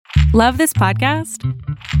Love this podcast?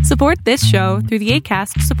 Support this show through the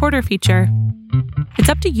Acast supporter feature. It's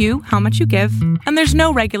up to you how much you give, and there's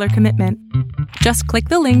no regular commitment. Just click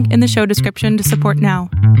the link in the show description to support now.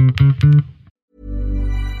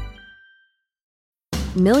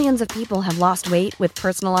 Millions of people have lost weight with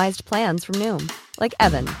personalized plans from Noom. Like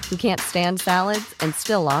Evan, who can't stand salads and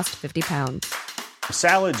still lost 50 pounds.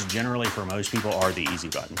 Salads generally for most people are the easy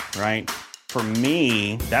button, right? For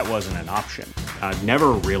me, that wasn't an option. I never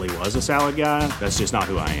really was a salad guy. That's just not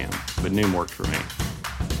who I am. But Noom worked for me.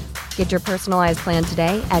 Get your personalized plan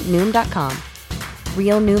today at Noom.com.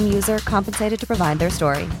 Real Noom user compensated to provide their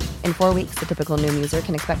story. In 4 weeks, the typical Noom user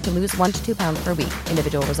can expect to lose 1 to 2 pounds per week.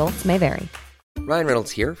 Individual results may vary. Ryan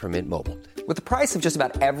Reynolds here from Mint Mobile. With the price of just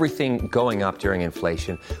about everything going up during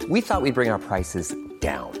inflation, we thought we'd bring our prices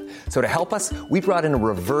down. So to help us, we brought in a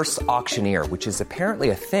reverse auctioneer, which is apparently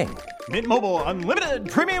a thing. Mint Mobile Unlimited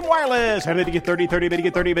Premium Wireless. How to get 30, 30, bit to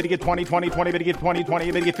get 30, bit to get 20, 20, 20, bit to get 20,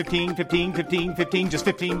 20, bit to get 15, 15, 15, 15, just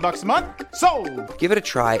 $15 a month? Sold! Give it a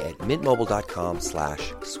try at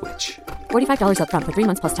mintmobile.com/switch. $45 up front for 3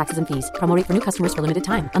 months plus taxes and fees. Promo rate for new customers for limited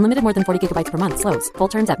time. Unlimited more than 40 gigabytes per month. Slows full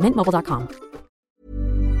terms at mintmobile.com.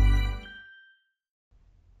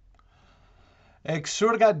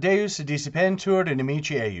 Exurgat Deus dissipentur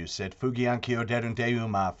inimici eius, et fugiancio derunt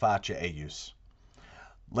eum a face eius.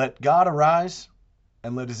 Let God arise,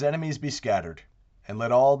 and let his enemies be scattered, and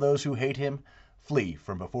let all those who hate him flee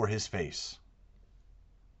from before his face.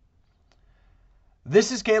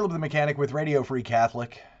 This is Caleb the Mechanic with Radio Free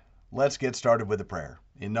Catholic. Let's get started with a prayer.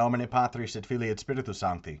 In nomine Patris et Filii et Spiritus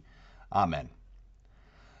Sancti. Amen.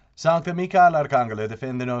 Sancta Michael Arcangelo,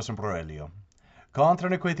 defende nos in proelio. Contra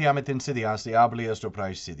nequitiam et insidias diaboli est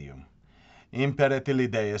praesidium. Imperet illi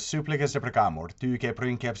Deus, supplicas deprecamur, tu que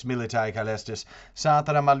princeps militae calestis,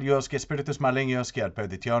 satana maliosque spiritus malignos que ad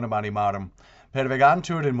perditionem animarum,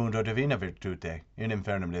 pervegantur in mundo divina virtute, in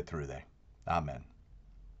infernum detrude. Amen.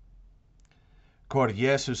 Cor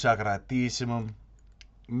Iesu sacratissimum,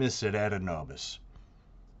 miserere nobis.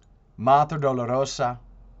 Mater dolorosa,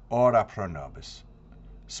 ora pro nobis.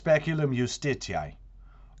 Speculum justitiae,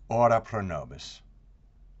 ora pro nobis.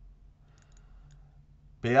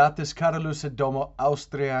 Beatus Carolus et Domo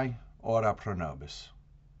Austriae, ora pro nobis.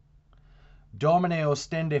 Domine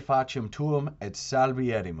ostende faciem tuum et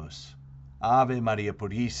salvierimus. Ave Maria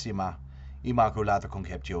Purissima, Immaculata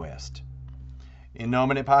Conceptio est. In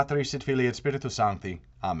nomine Patris et Filii et Spiritus Sancti.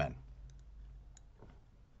 Amen.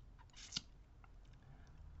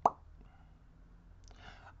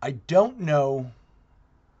 I don't know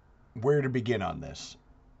where to begin on this.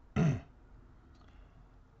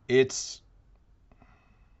 It's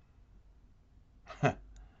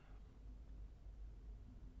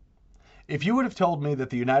if you would have told me that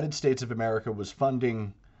the United States of America was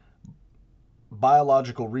funding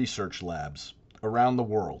biological research labs around the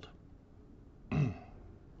world,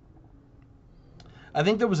 I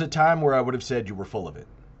think there was a time where I would have said you were full of it.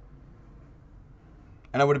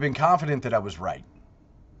 And I would have been confident that I was right.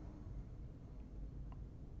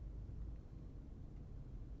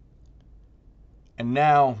 And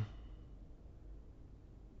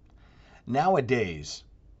nowadays,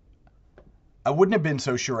 I wouldn't have been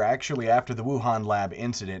so sure actually after the Wuhan lab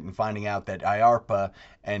incident and finding out that IARPA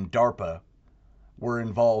and DARPA were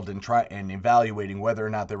involved in evaluating whether or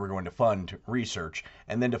not they were going to fund research,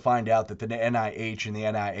 and then to find out that the NIH and the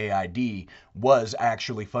NIAID was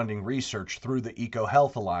actually funding research through the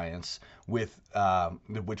EcoHealth Alliance, which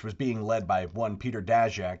was being led by one Peter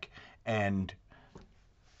Daszak, and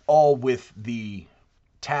all with the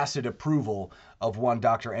tacit approval of one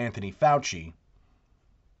Dr. Anthony Fauci.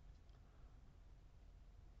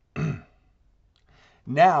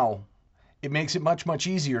 Now, it makes it much, much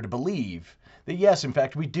easier to believe that yes, in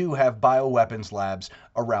fact, we do have bioweapons labs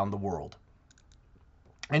around the world.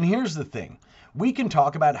 And here's the thing. We can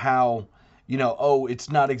talk about how, it's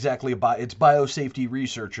not exactly it's biosafety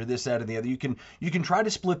research or this, that, and the other. You can try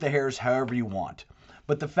to split the hairs however you want.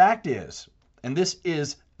 But the fact is, and this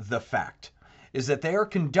is the fact, is that they are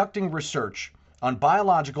conducting research on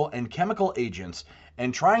biological and chemical agents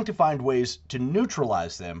and trying to find ways to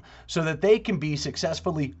neutralize them so that they can be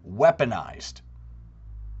successfully weaponized.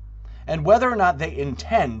 And whether or not they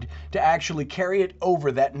intend to actually carry it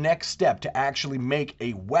over that next step to actually make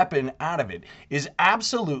a weapon out of it is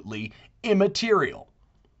absolutely immaterial.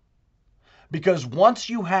 Because once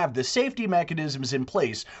you have the safety mechanisms in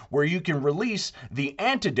place where you can release the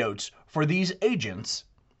antidotes for these agents,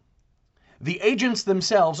 the agents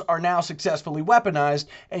themselves are now successfully weaponized,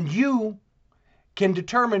 and you can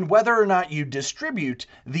determine whether or not you distribute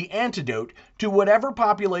the antidote to whatever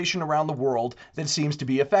population around the world that seems to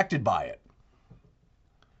be affected by it.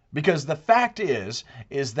 Because the fact is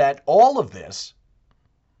that all of this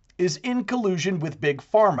is in collusion with Big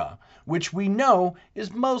Pharma, which we know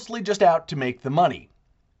is mostly just out to make the money.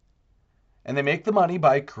 And they make the money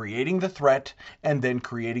by creating the threat and then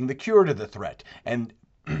creating the cure to the threat. And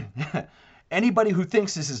anybody who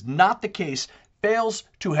thinks this is not the case fails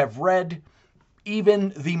to have read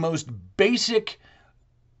even the most basic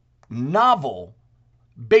novel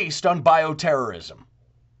based on bioterrorism.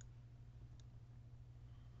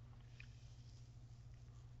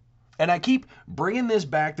 And I keep bringing this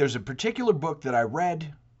back. There's a particular book that I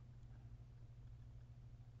read.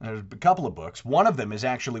 There's a couple of books. One of them is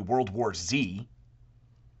actually World War Z.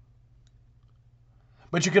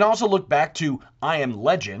 But you can also look back to I Am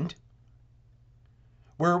Legend,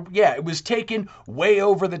 where, yeah, it was taken way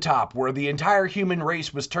over the top, where the entire human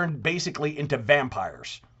race was turned basically into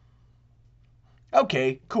vampires.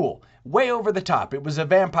 Okay, cool. Way over the top. It was a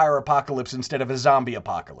vampire apocalypse instead of a zombie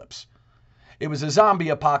apocalypse. It was a zombie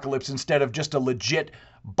apocalypse instead of just a legit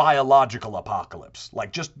biological apocalypse.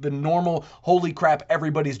 Like just the normal, holy crap,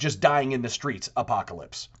 everybody's just dying in the streets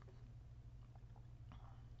apocalypse.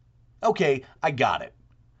 Okay, I got it.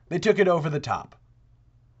 They took it over the top.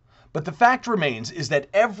 But the fact remains is that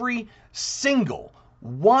every single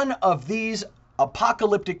one of these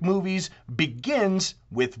apocalyptic movies begins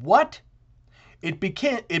with what? It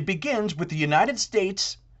begins with the United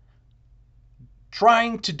States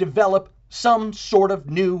trying to develop some sort of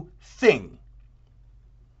new thing.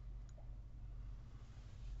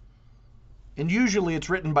 And usually it's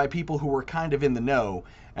written by people who are kind of in the know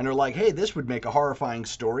and are like, hey, this would make a horrifying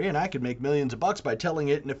story and I could make millions of bucks by telling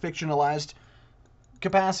it in a fictionalized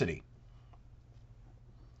capacity.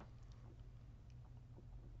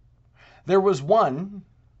 There was one,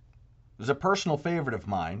 it was a personal favorite of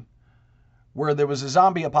mine, where there was a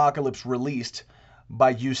zombie apocalypse released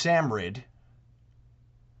by USAMRIID,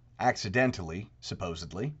 accidentally,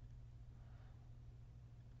 supposedly.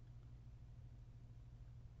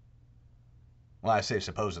 Well, I say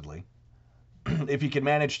supposedly. If you can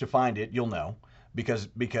manage to find it, you'll know, because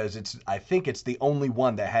it's, I think it's the only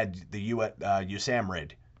one that had the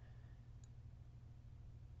USAMRIID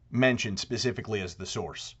mentioned specifically as the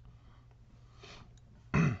source.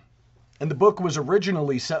 And the book was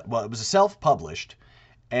originally, it was self-published,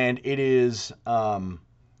 and it is,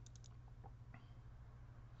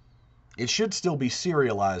 it should still be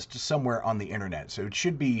serialized somewhere on the internet, so you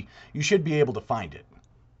should be able to find it.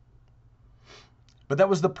 But that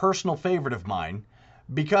was the personal favorite of mine,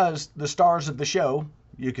 because the stars of the show,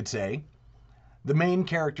 you could say, the main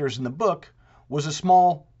characters in the book, was a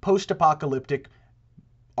small post-apocalyptic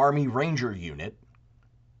Army Ranger unit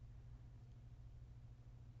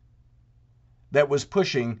that was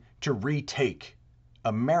pushing to retake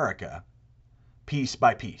America piece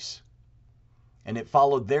by piece. And it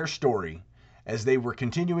followed their story as they were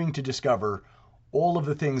continuing to discover all of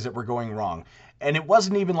the things that were going wrong. And it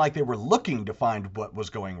wasn't even like they were looking to find what was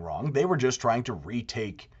going wrong. They were just trying to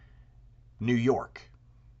retake New York,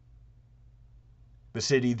 the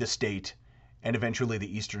city, the state, and eventually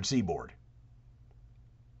the Eastern Seaboard.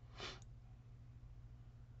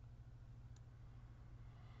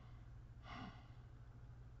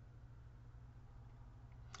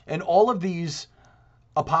 And all of these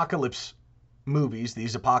apocalypse movies,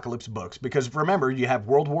 these apocalypse books, because remember, you have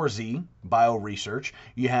World War Z, bio research,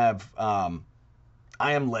 you have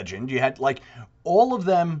I Am Legend, you had like all of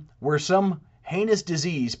them where some heinous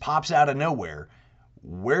disease pops out of nowhere.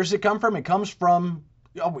 Where's it come from? It comes from,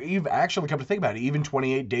 you've actually come to think about it, even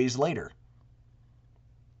 28 days later.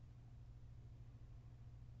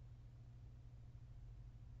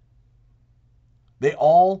 They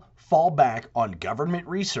all fall back on government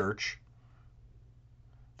research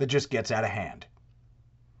that just gets out of hand.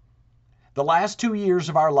 The last 2 years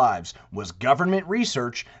of our lives was government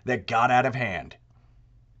research that got out of hand.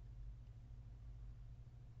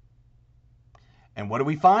 And what do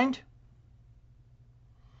we find?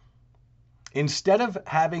 Instead of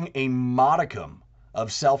having a modicum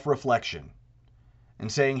of self-reflection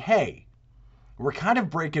and saying, hey, we're kind of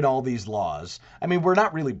breaking all these laws. I mean, we're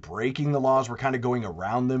not really breaking the laws. We're kind of going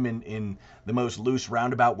around them in the most loose,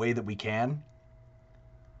 roundabout way that we can.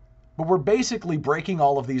 But we're basically breaking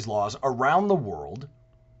all of these laws around the world.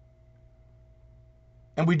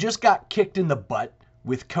 And we just got kicked in the butt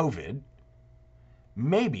with COVID.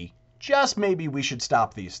 Maybe, just maybe, we should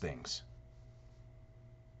stop these things.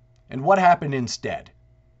 And what happened instead?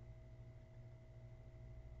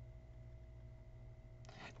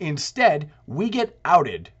 Instead, we get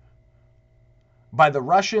outed by the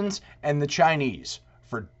Russians and the Chinese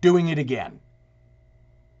for doing it again.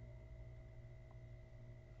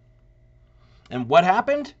 And what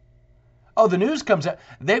happened? Oh, the news comes out.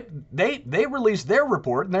 They release their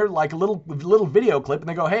report, and they're like a little video clip, and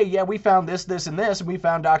they go, hey, yeah, we found this, this, and this, and we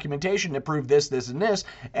found documentation to prove this, this, and this,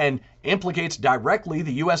 and implicates directly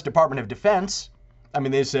the U.S. Department of Defense. I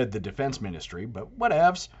mean, they said the Defense Ministry, but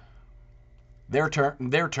whatevs. Their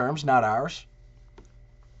terms, not ours.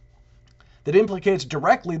 That implicates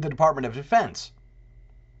directly the Department of Defense.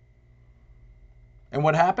 And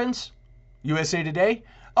what happens? USA Today?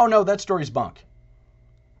 Oh, no, that story's bunk.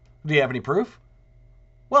 Do you have any proof?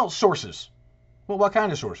 Well, sources. Well, what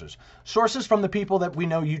kind of sources? Sources from the people that we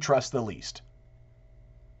know you trust the least.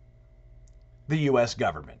 The U.S.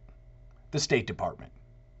 government, the State Department,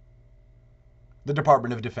 the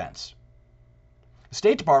Department of Defense. The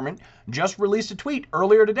State Department just released a tweet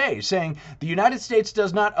earlier today saying the United States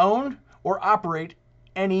does not own or operate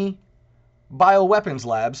any bioweapons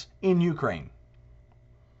labs in Ukraine.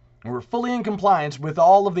 And we're fully in compliance with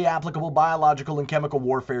all of the applicable biological and chemical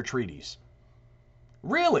warfare treaties.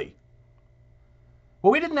 Really?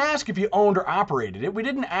 Well, we didn't ask if you owned or operated it. We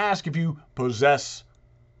didn't ask if you possess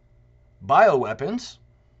bioweapons.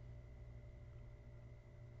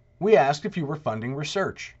 We asked if you were funding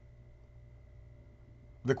research.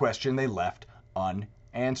 The question they left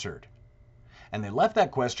unanswered. And they left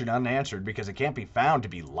that question unanswered because it can't be found to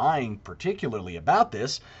be lying particularly about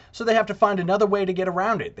this, so they have to find another way to get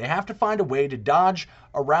around it. They have to find a way to dodge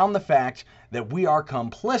around the fact that we are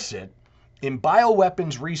complicit in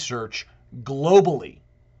bioweapons research globally.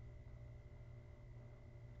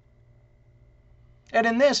 And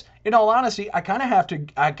in this, in all honesty, I kind of have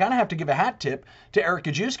to give a hat tip to Eric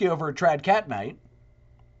Kajewski over at Trad Cat Night,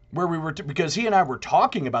 where we were because he and I were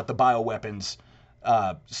talking about the bioweapons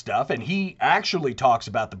stuff, and he actually talks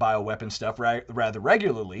about the bioweapon stuff rather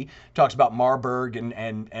regularly. Talks about Marburg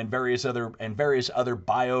and various other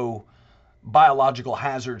biological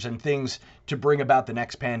hazards and things to bring about the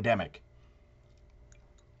next pandemic.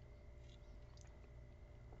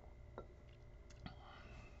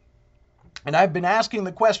 And I've been asking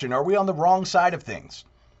the question, are we on the wrong side of things?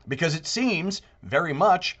 Because it seems very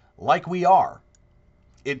much like we are.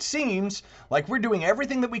 It seems like we're doing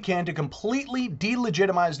everything that we can to completely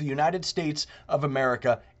delegitimize the United States of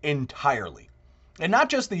America entirely. And not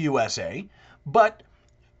just the USA, but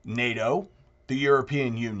NATO, the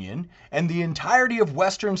European Union, and the entirety of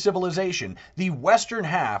Western civilization, the Western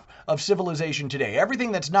half of civilization today.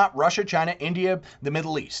 Everything that's not Russia, China, India, the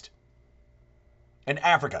Middle East, and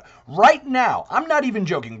Africa. Right now, I'm not even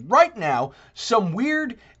joking, right now, some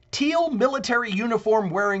weird teal military uniform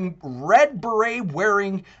wearing, red beret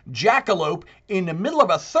wearing jackalope in the middle of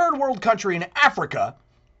a third world country in Africa,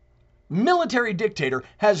 military dictator,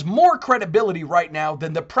 has more credibility right now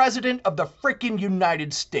than the president of the frickin'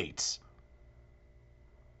 United States.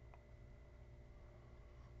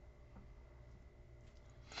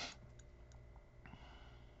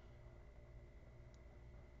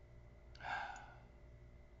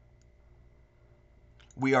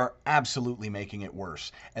 We are absolutely making it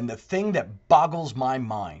worse. And the thing that boggles my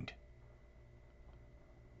mind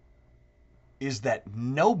is that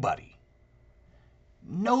nobody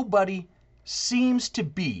seems to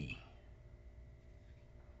be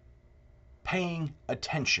paying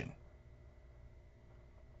attention.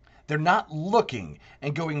 They're not looking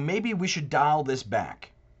and going, maybe we should dial this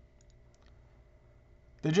back.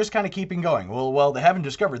 They're just kind of keeping going. Well, they haven't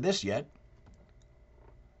discovered this yet.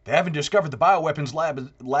 They haven't discovered the bioweapons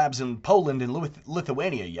labs in Poland and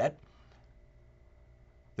Lithuania yet.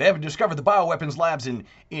 They haven't discovered the bioweapons labs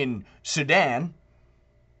in Sudan.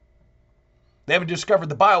 They haven't discovered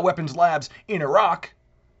the bioweapons labs in Iraq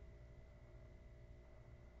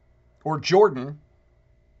or Jordan.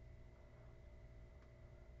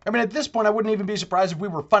 I mean, at this point, I wouldn't even be surprised if we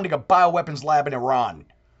were funding a bioweapons lab in Iran.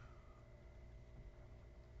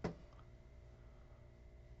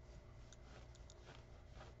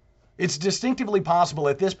 It's distinctively possible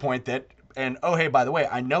at this point that, and oh, hey, by the way,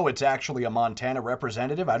 I know it's actually a Montana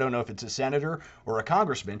representative. I don't know if it's a senator or a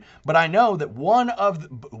congressman, but I know that one of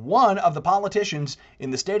the politicians in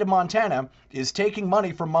the state of Montana is taking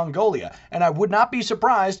money from Mongolia. And I would not be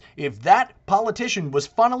surprised if that politician was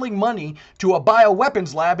funneling money to a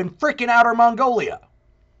bioweapons lab in frickin' outer Mongolia.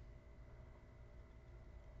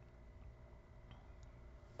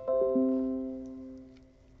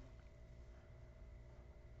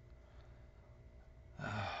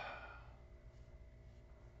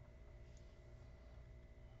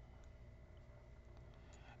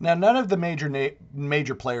 Now, none of the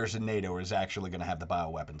major players in NATO is actually going to have the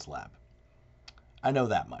bioweapons lab. I know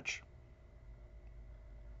that much.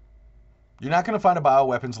 You're not going to find a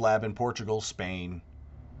bioweapons lab in Portugal, Spain,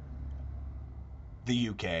 the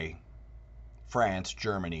UK, France,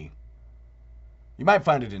 Germany, You might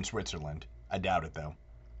find it in Switzerland. I doubt it, though.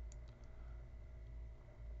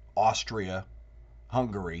 Austria,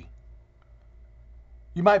 Hungary.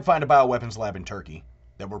 You might find a bioweapons lab in Turkey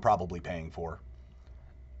that we're probably paying for.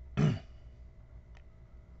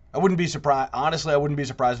 I wouldn't be surprised. Honestly, I wouldn't be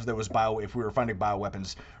surprised if there was if we were finding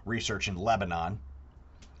bioweapons research in Lebanon.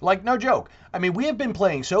 Like, no joke. I mean, we have been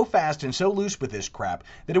playing so fast and so loose with this crap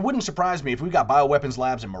that it wouldn't surprise me if we got bioweapons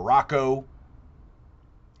labs in Morocco,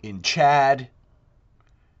 in Chad,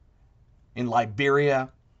 in Liberia,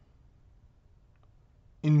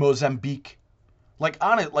 in Mozambique. Like,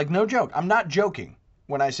 on it, like, no joke. I'm not joking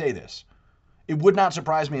when I say this. It would not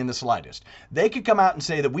surprise me in the slightest. They could come out and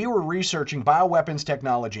say that we were researching bioweapons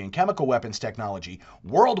technology and chemical weapons technology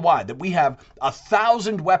worldwide, that we have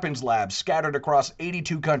 1,000 weapons labs scattered across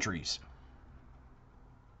 82 countries.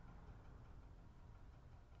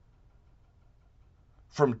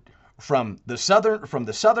 From the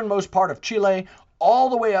southernmost part of Chile all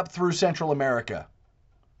the way up through Central America.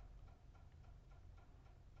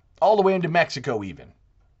 All the way into Mexico even.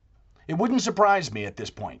 It wouldn't surprise me at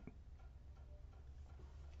this point.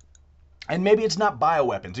 And maybe it's not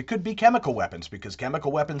bioweapons. It could be chemical weapons, because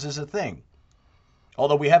chemical weapons is a thing.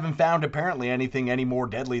 Although we haven't found apparently anything any more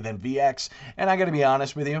deadly than VX. And I got to be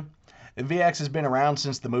honest with you, VX has been around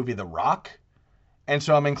since the movie The Rock. And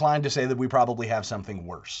so I'm inclined to say that we probably have something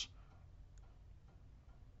worse.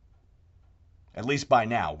 At least by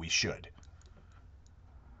now, we should.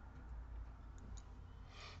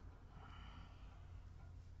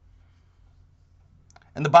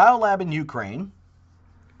 And the biolab in Ukraine,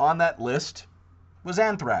 on that list, was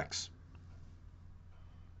anthrax.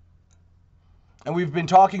 And we've been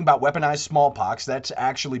talking about weaponized smallpox. That's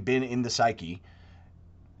actually been in the psyche.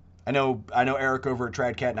 I know Eric over at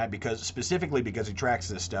Trad Cat Night, specifically because he tracks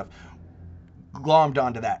this stuff, glommed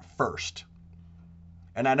onto that first.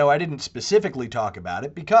 And I know I didn't specifically talk about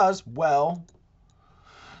it because, well,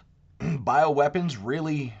 bioweapons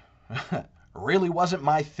really wasn't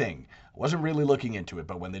my thing. I wasn't really looking into it.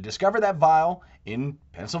 But when they discovered that vial in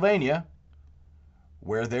Pennsylvania,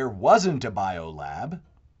 where there wasn't a biolab,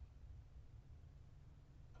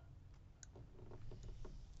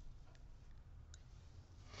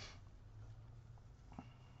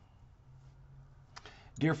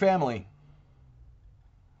 dear family,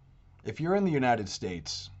 if you're in the United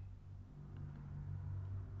States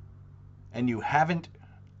and you haven't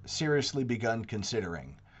seriously begun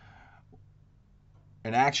considering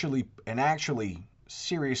and actually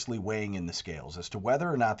seriously weighing in the scales as to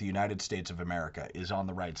whether or not the United States of America is on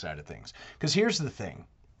the right side of things. Because here's the thing.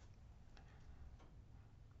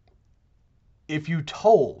 If you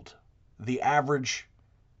told the average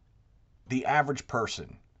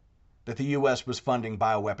person that the U.S. was funding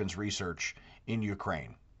bioweapons research in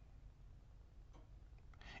Ukraine,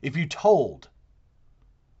 if you told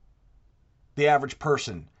the average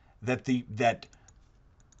person that the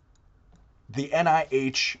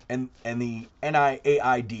NIH and the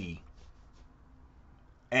NIAID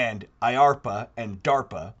and IARPA and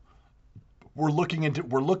DARPA were looking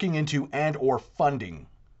into and or funding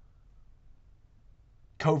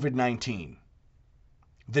COVID-19,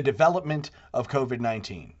 the development of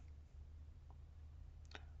COVID-19,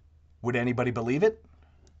 would anybody believe it?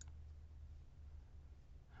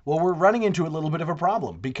 Well, we're running into a little bit of a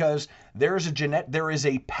problem because there is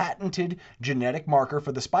a patented genetic marker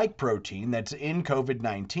for the spike protein that's in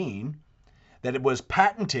COVID-19, that it was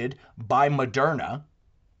patented by Moderna,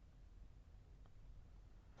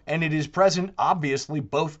 and it is present, obviously,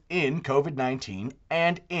 both in COVID-19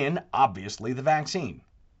 and in, obviously, the vaccine.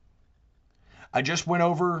 I just went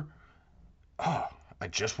over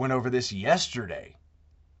this yesterday.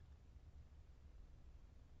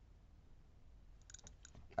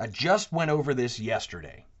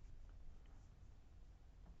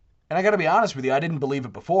 And I got to be honest with you, I didn't believe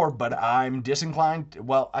it before, but I'm disinclined.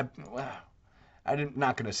 Well, I'm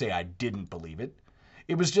not going to say I didn't believe it.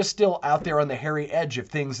 It was just still out there on the hairy edge of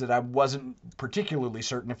things that I wasn't particularly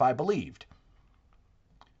certain if I believed.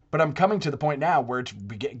 But I'm coming to the point now where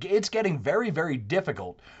it's getting very, very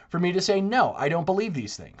difficult for me to say, no, I don't believe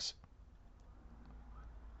these things.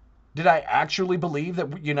 Did I actually believe that,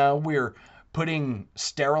 we're putting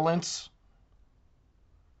sterilants,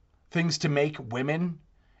 things to make women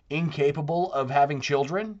incapable of having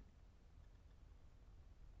children,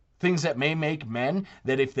 things that may make men,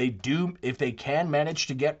 that if they can manage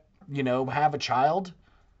to get, have a child,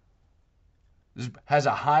 has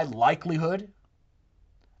a high likelihood?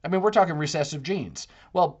 I mean, we're talking recessive genes.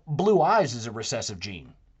 Well, blue eyes is a recessive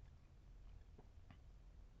gene.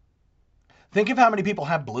 Think of how many people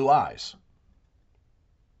have blue eyes.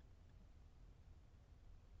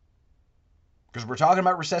 Because we're talking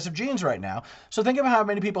about recessive genes right now. So think of how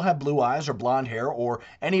many people have blue eyes or blonde hair or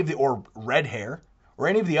red hair or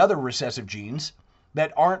any of the other recessive genes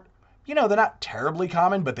that aren't, they're not terribly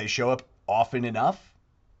common, but they show up often enough.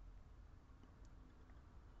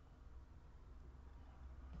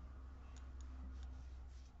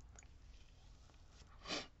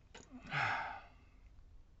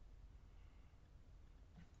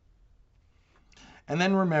 And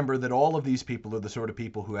then remember that all of these people are the sort of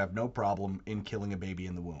people who have no problem in killing a baby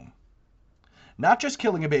in the womb. Not just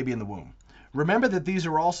killing a baby in the womb. Remember that these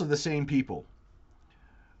are also the same people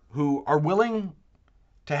who are willing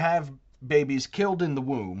to have babies killed in the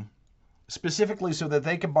womb, specifically so that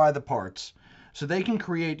they can buy the parts, so they can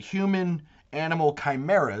create human-animal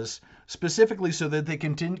chimeras, specifically so that they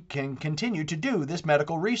can continue to do this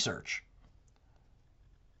medical research.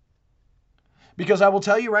 Because I will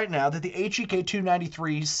tell you right now that the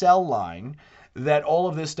HEK293 cell line that all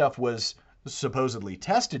of this stuff was supposedly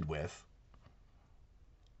tested with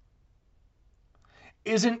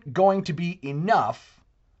isn't going to be enough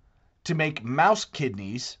to make mouse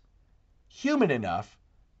kidneys human enough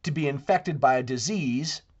to be infected by a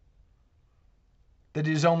disease that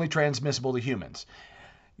is only transmissible to humans.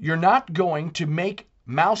 You're not going to make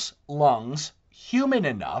mouse lungs human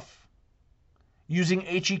enough using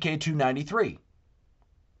HEK293.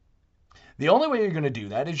 The only way you're going to do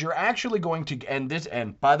that is you're actually going to,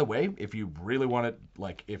 and by the way, if you really want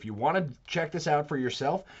to, if you want to check this out for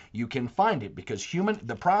yourself, you can find it, because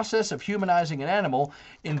the process of humanizing an animal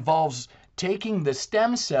involves taking the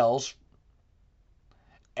stem cells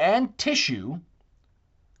and tissue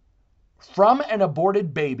from an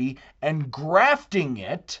aborted baby and grafting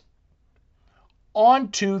it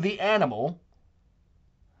onto the animal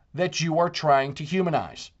that you are trying to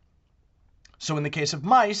humanize. So in the case of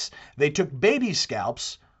mice, they took baby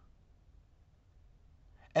scalps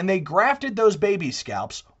and they grafted those baby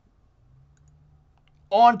scalps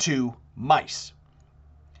onto mice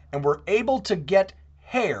and were able to get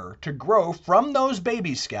hair to grow from those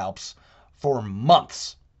baby scalps for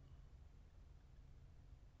months.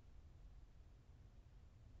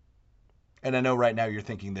 And I know right now you're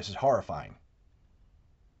thinking this is horrifying,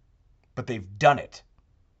 but they've done it.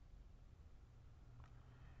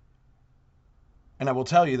 And I will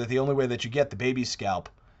tell you that the only way that you get the baby scalp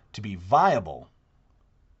to be viable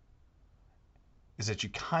is that you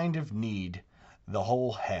kind of need the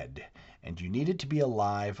whole head, and you need it to be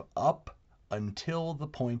alive up until the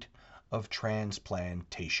point of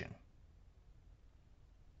transplantation.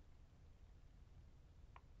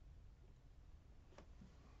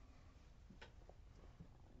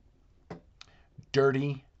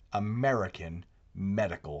 Dirty American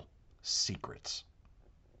medical secrets.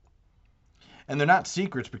 And they're not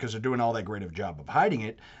secrets because they're doing all that great of a job of hiding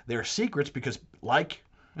it. They're secrets because,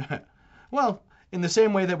 well, in the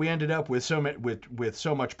same way that we ended up with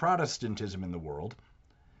so much Protestantism in the world,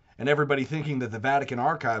 and everybody thinking that the Vatican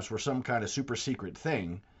archives were some kind of super secret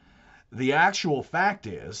thing, the actual fact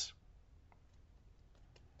is,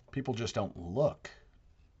 people just don't look.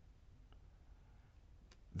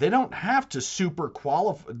 They don't have to super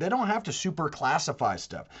qualify. They don't have to super classify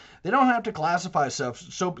stuff. They don't have to classify stuff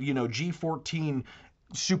so, G14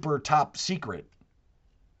 super top secret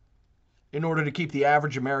in order to keep the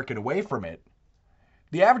average American away from it.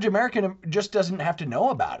 The average American just doesn't have to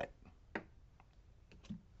know about it.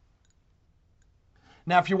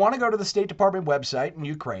 Now, if you want to go to the State Department website in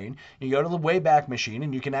Ukraine, you go to the Wayback Machine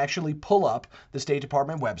and you can actually pull up the State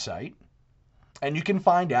Department website. And you can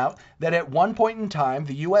find out that at one point in time,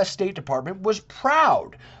 the U.S. State Department was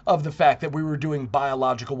proud of the fact that we were doing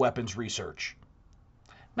biological weapons research.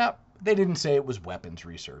 Now, they didn't say it was weapons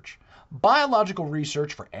research. Biological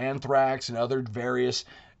research for anthrax and other various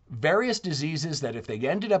diseases that if they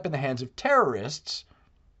ended up in the hands of terrorists,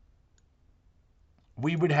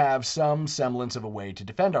 we would have some semblance of a way to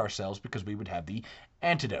defend ourselves because we would have the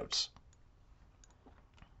antidotes.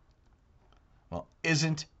 Well,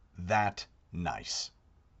 isn't that nice?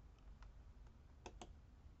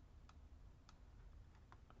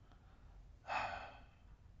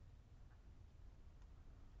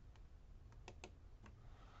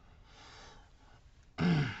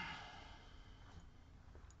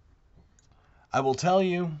 I will tell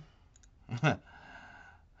you,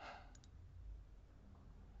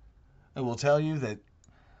 that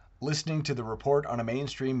listening to the report on a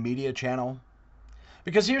mainstream media channel,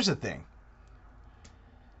 because here's the thing.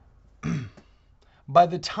 By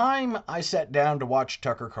the time I sat down to watch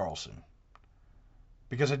Tucker Carlson,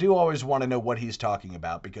 because I do always want to know what he's talking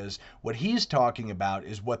about, because what he's talking about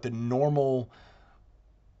is what the normal,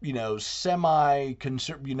 like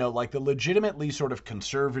the legitimately sort of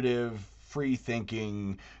conservative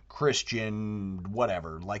free-thinking, Christian,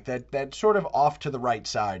 whatever, like that sort of off to the right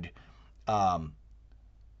side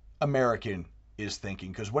American is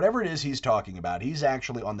thinking. Because whatever it is he's talking about, he's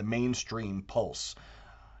actually on the mainstream pulse.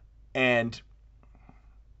 And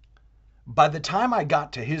by the time I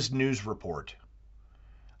got to his news report,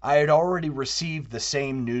 I had already received the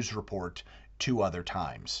same news report 2 other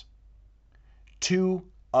times. 2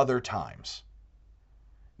 other times.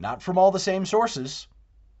 Not from all the same sources.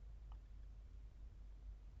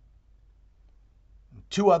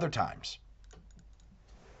 2 other times.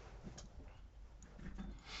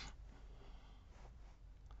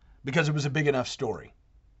 Because it was a big enough story.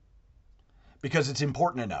 Because it's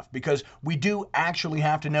important enough. Because we do actually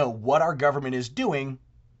have to know what our government is doing.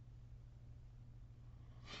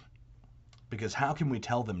 Because how can we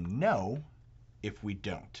tell them no if we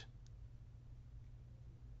don't?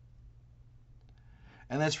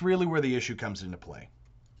 And that's really where the issue comes into play.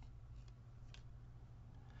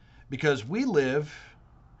 Because we live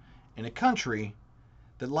in a country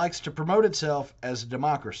that likes to promote itself as a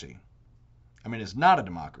democracy. I mean, it's not a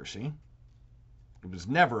democracy. It was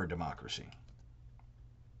never a democracy.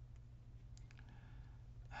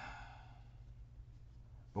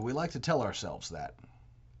 But we like to tell ourselves that.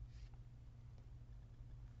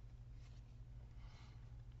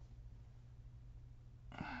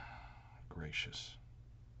 Gracious.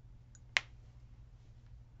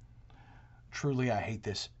 Truly, I hate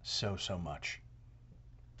this so much.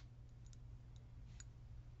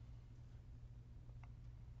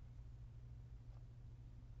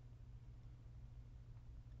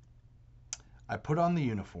 I put on the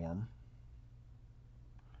uniform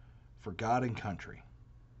for God and country.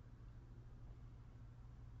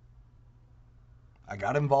 I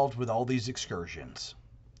got involved with all these excursions.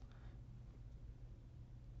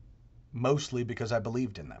 Mostly because I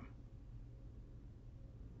believed in them.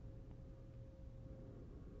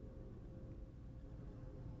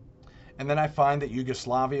 And then I find that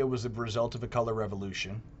Yugoslavia was the result of a color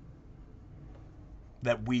revolution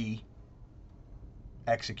that we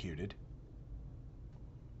executed.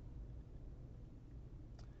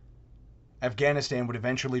 Afghanistan would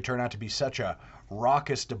eventually turn out to be such a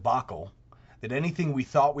raucous debacle that anything we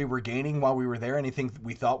thought we were gaining while we were there, anything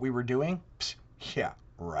we thought we were doing, yeah,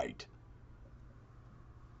 right.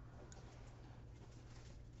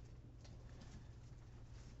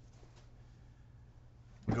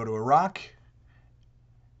 We go to Iraq,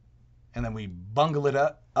 and then we bungle it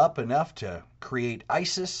up enough to create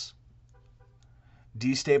ISIS,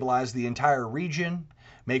 destabilize the entire region,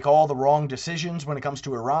 make all the wrong decisions when it comes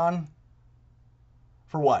to Iran.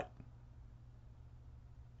 For what?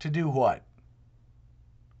 To do what?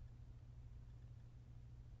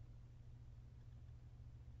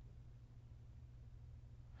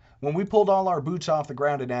 When we pulled all our boots off the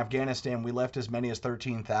ground in Afghanistan, we left as many as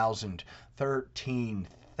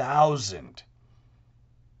 13,000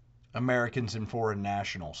 Americans and foreign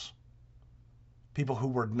nationals. People who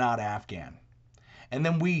were not Afghan. And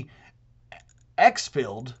then we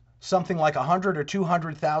exfilled something like 100 or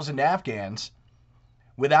 200,000 Afghans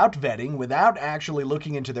without vetting, without actually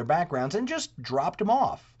looking into their backgrounds, and just dropped them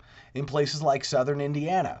off in places like southern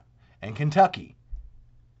Indiana and Kentucky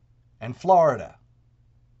and Florida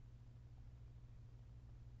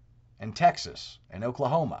and Texas and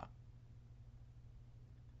Oklahoma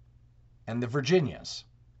and the Virginias.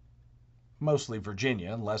 Mostly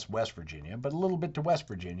Virginia, less West Virginia, but a little bit to West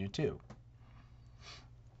Virginia too.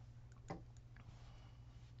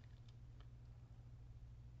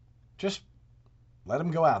 Just let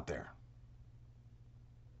them go out there.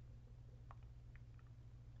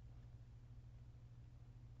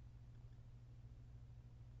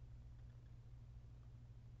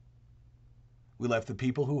 We left the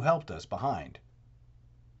people who helped us behind.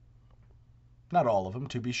 Not all of them,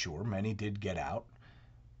 to be sure. Many did get out.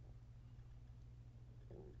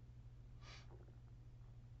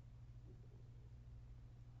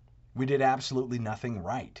 We did absolutely nothing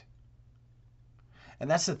right. And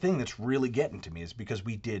that's the thing that's really getting to me, is because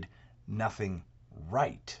we did nothing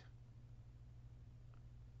right.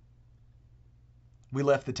 We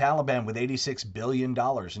left the Taliban with $86 billion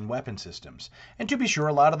in weapon systems. And to be sure,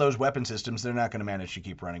 a lot of those weapon systems, they're not going to manage to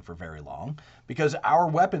keep running for very long, because our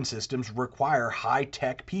weapon systems require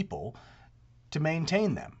high-tech people to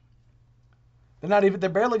maintain them. They're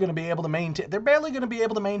barely going to be able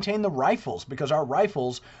to maintain the rifles, because our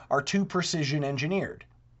rifles are too precision engineered.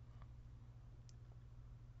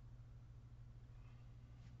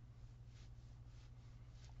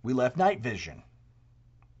 We left night vision.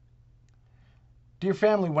 Dear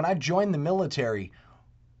family, when I joined the military,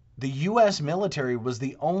 The U.S. military was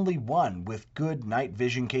the only one with good night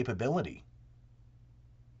vision capability.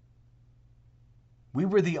 We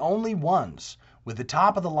were the only ones with the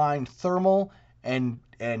top-of-the-line thermal and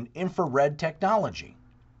infrared technology.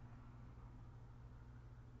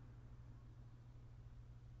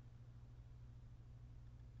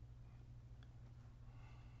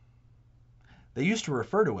 They used to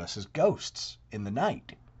refer to us as ghosts in the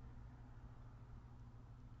night.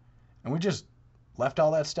 And we just left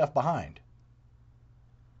all that stuff behind.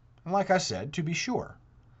 And like I said, to be sure,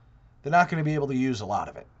 they're not going to be able to use a lot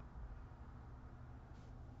of it.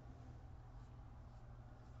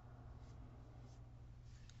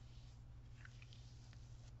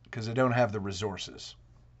 Because they don't have the resources.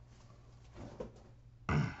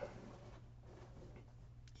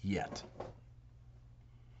 Yet.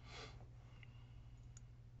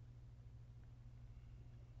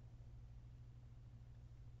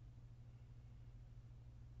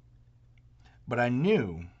 But I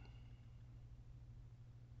knew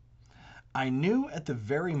at the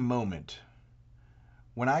very moment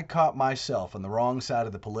when I caught myself on the wrong side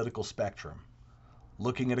of the political spectrum,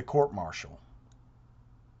 looking at a court-martial,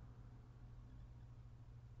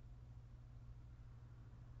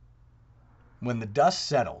 when the dust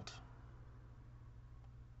settled,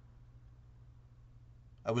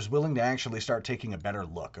 I was willing to actually start taking a better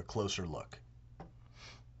look, a closer look.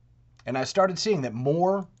 And I started seeing that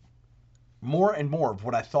more and more of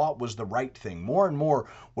what I thought was the right thing, more and more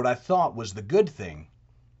what I thought was the good thing,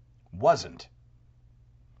 wasn't.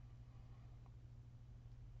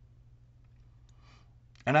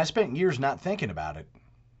 And I spent years not thinking about it.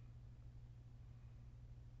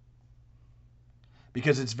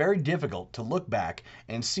 Because it's very difficult to look back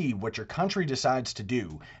and see what your country decides to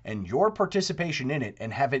do and your participation in it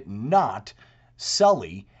and have it not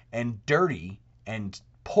sully and dirty and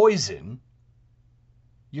poison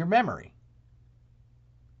your memory.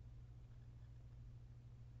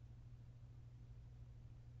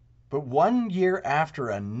 But one year after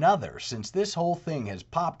another, since this whole thing has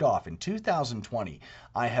popped off in 2020,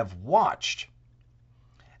 I have watched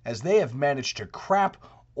as they have managed to crap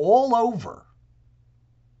all over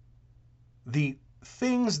the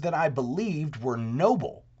things that I believed were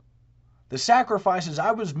noble, the sacrifices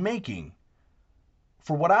I was making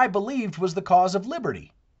for what I believed was the cause of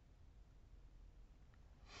liberty.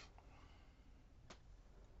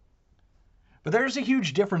 But there's a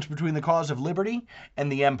huge difference between the cause of liberty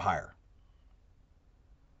and the empire.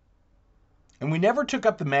 And we never took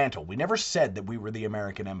up the mantle. We never said that we were the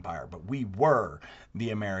American empire, but we were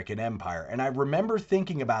the American empire. And I remember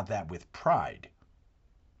thinking about that with pride.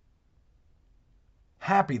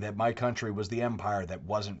 Happy that my country was the empire that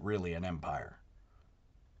wasn't really an empire.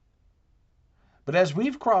 But as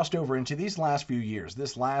we've crossed over into these last few years,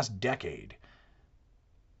 this last decade,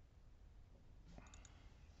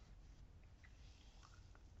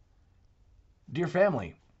 dear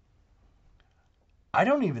family, I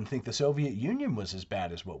don't even think the Soviet Union was as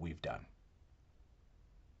bad as what we've done.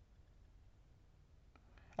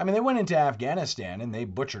 I mean, they went into Afghanistan and they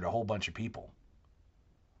butchered a whole bunch of people.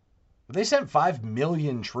 They sent 5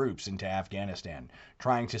 million troops into Afghanistan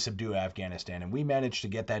trying to subdue Afghanistan, and we managed to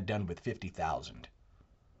get that done with 50,000.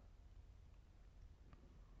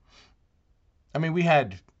 I mean, we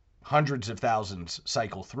had hundreds of thousands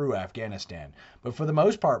cycle through Afghanistan, but for the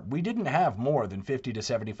most part, we didn't have more than 50 to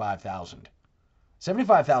 75,000.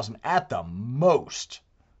 75,000 at the most.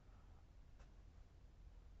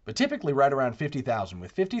 But typically right around 50,000.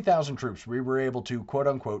 With 50,000 troops, we were able to,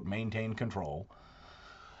 quote-unquote, maintain control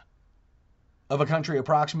of a country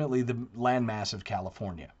approximately the landmass of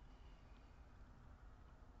California.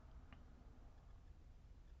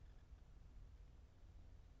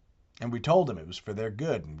 And we told them it was for their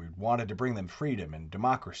good, and we wanted to bring them freedom and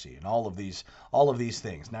democracy and all of these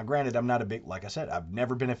things. Now, granted, I'm not a big, like I said, I've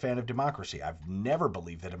never been a fan of democracy. I've never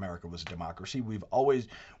believed that America was a democracy. We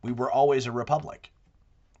were always a republic.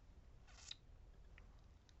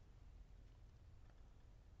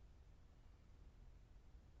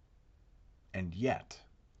 And yet,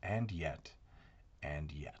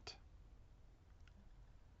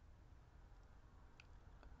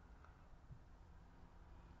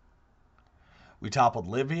 we toppled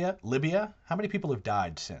Libya. How many people have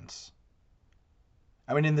died since?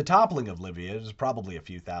 I mean, in the toppling of Libya, it was probably a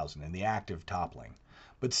few thousand in the active toppling.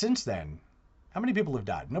 But since then, how many people have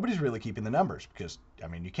died? Nobody's really keeping the numbers because, I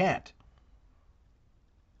mean, you can't.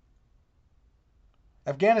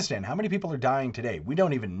 Afghanistan, how many people are dying today? We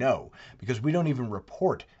don't even know because we don't even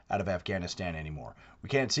report out of Afghanistan anymore. We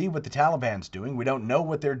can't see what the Taliban's doing. We don't know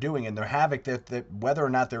what they're doing and their havoc, that whether or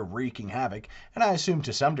not they're wreaking havoc. And I assume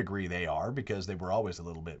to some degree they are because they were always a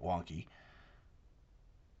little bit wonky.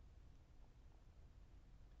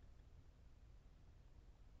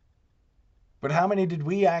 But how many did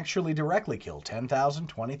we actually directly kill? 10,000,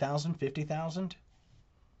 20,000, 50,000?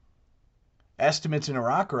 Estimates in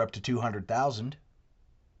Iraq are up to 200,000.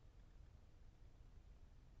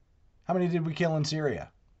 How many did we kill in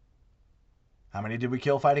Syria? How many did we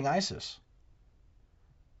kill fighting ISIS?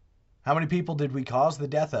 How many people did we cause the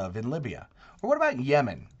death of in Libya? Or what about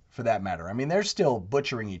Yemen, for that matter? I mean, they're still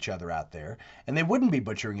butchering each other out there, and they wouldn't be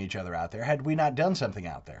butchering each other out there had we not done something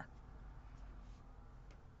out there.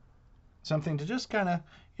 Something to just kind of,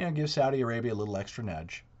 give Saudi Arabia a little extra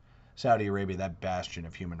nudge. Saudi Arabia, that bastion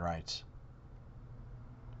of human rights.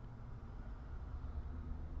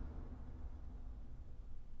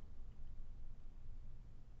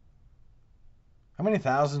 How many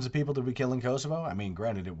thousands of people did we kill in Kosovo? I mean,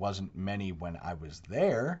 granted, it wasn't many when I was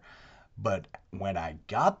there, but when I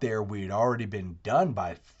got there, we'd already been done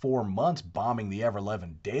by 4 months bombing the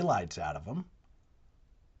ever-loving daylights out of them.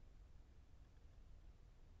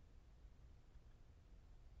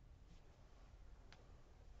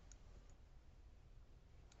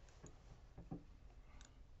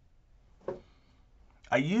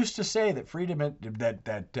 I used to say that freedom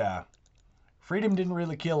didn't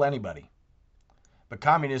really kill anybody. But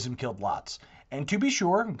communism killed lots. And to be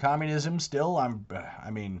sure, communism still,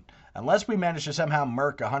 unless we manage to somehow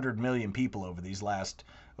murk 100 million people over these last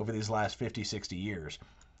 50, 60 years,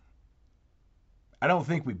 I don't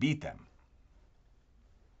think we beat them.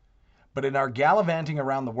 But in our gallivanting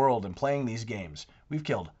around the world and playing these games, we've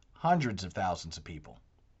killed hundreds of thousands of people.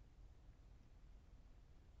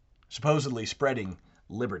 Supposedly spreading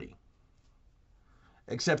liberty.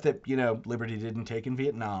 Except that, liberty didn't take in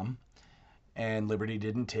Vietnam. And liberty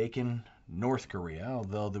didn't take in North Korea,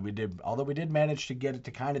 although we did manage to get it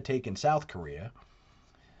to kind of take in South Korea,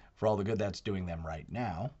 for all the good that's doing them right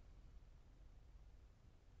now.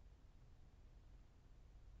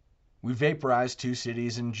 We vaporized 2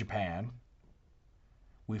 cities in Japan.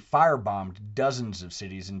 We firebombed dozens of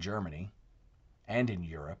cities in Germany and in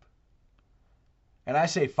Europe. And I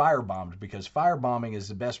say firebombed because firebombing is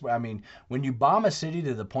the best way. I mean, when you bomb a city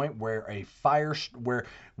to the point where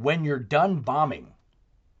when you're done bombing,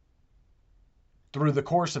 through the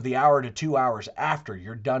course of the hour to 2 hours after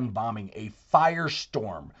you're done bombing, a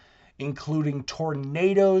firestorm, including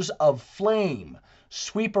tornadoes of flame,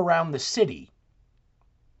 sweep around the city.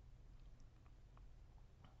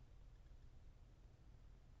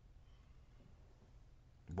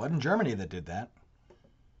 It wasn't Germany that did that.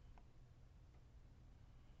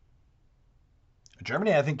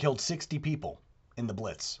 Germany, I think, killed 60 people in the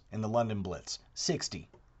Blitz, in the London Blitz. 60.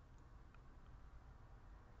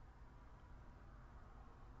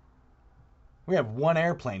 We had one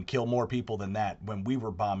airplane kill more people than that when we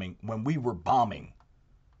were bombing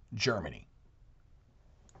Germany.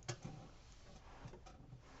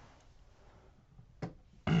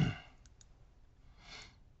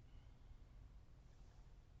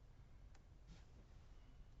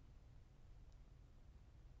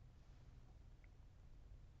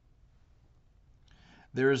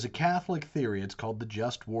 There is a Catholic theory. It's called the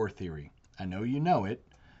just war theory. I know you know it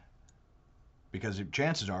because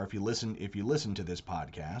chances are if you listen to this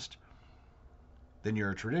podcast, then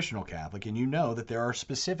you're a traditional Catholic and you know that there are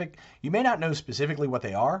specific, you may not know specifically what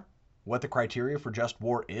they are, what the criteria for just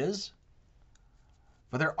war is,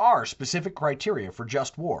 but there are specific criteria for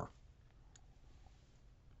just war.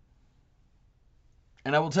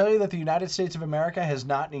 And I will tell you that the United States of America has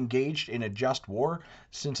not engaged in a just war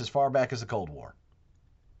since as far back as the Cold War.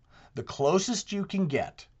 The closest you can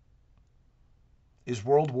get is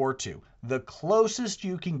World War II. The closest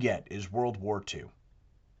you can get is World War II.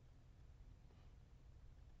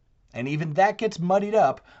 And even that gets muddied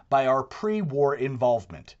up by our pre-war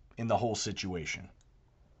involvement in the whole situation.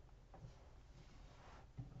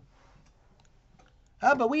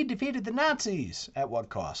 But we defeated the Nazis. At what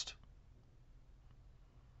cost?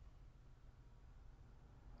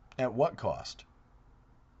 At what cost?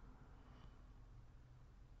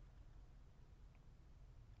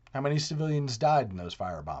 How many civilians died in those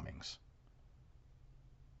fire bombings?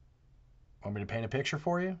 Want me to paint a picture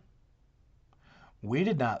for you? I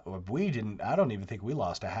don't even think we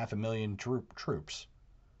lost 500,000 troops.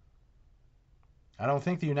 I don't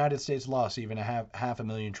think the United States lost even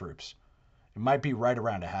 500,000 troops. It might be right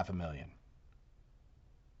around 500,000.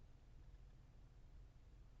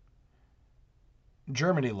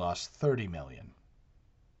 Germany lost 30 million.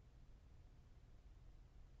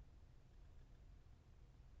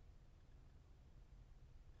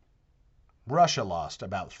 Russia lost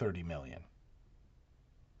about 30 million.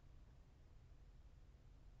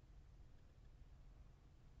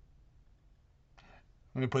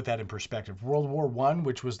 Let me put that in perspective. World War I,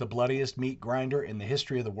 which was the bloodiest meat grinder in the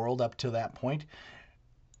history of the world up to that point,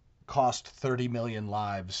 cost 30 million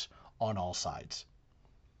lives on all sides.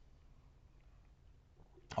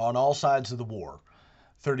 On all sides of the war,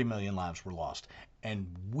 30 million lives were lost. And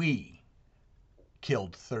we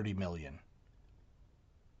killed 30 million.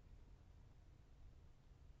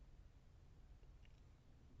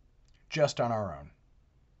 Just on our own.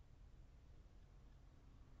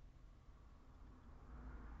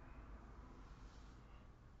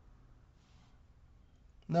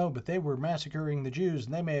 No, but they were massacring the Jews,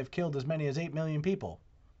 and they may have killed as many as 8 million people,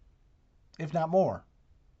 if not more.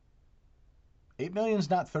 8 million is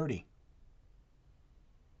not 30.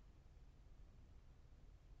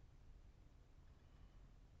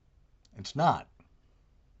 It's not.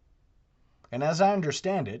 And as I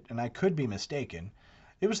understand it, and I could be mistaken,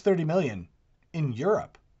 it was 30 million in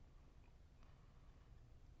Europe.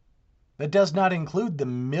 That does not include the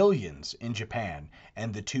millions in Japan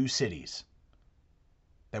and the 2 cities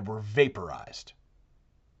that were vaporized.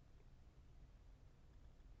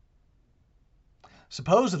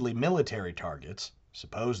 Supposedly military targets,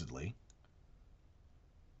 supposedly.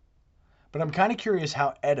 But I'm kind of curious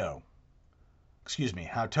how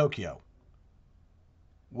how Tokyo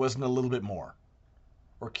wasn't a little bit more.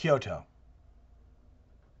 Or Kyoto.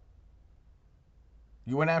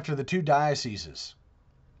 You went after the 2 dioceses,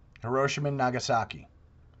 Hiroshima and Nagasaki.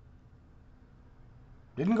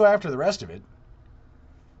 Didn't go after the rest of it.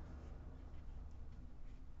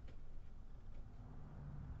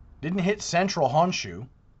 Didn't hit central Honshu.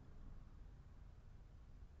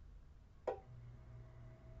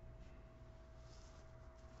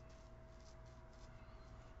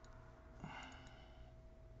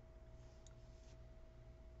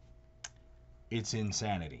 It's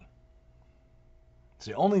insanity. It's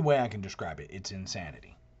the only way I can describe it. It's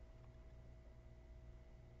insanity.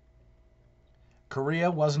 Korea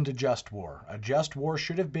wasn't a just war. A just war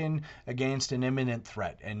should have been against an imminent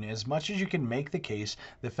threat. And as much as you can make the case,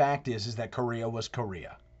 the fact is that Korea was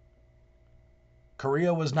Korea.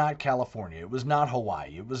 Korea was not California. It was not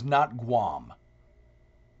Hawaii. It was not Guam.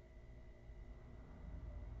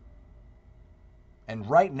 And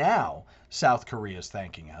right now, South Korea is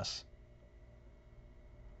thanking us.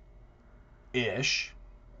 Ish.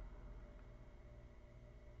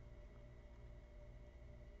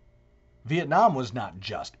 Vietnam was not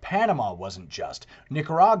just. Panama wasn't just.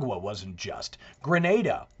 Nicaragua wasn't just.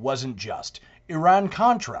 Grenada wasn't just.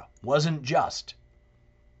 Iran-Contra wasn't just.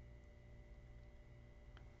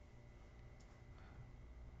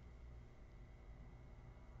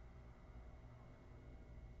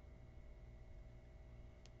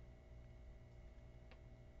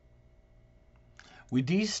 We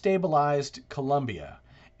destabilized Colombia,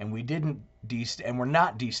 and we're not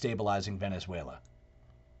destabilizing Venezuela.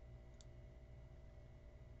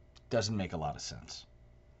 Doesn't make a lot of sense.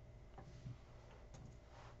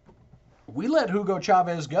 We let Hugo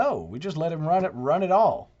Chavez go. We just let him run it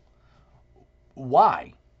all.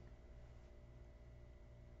 Why?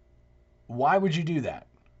 Why would you do that?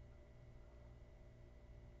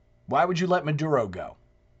 Why would you let Maduro go?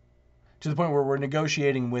 To the point where we're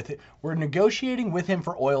negotiating with him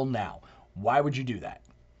for oil now. Why would you do that?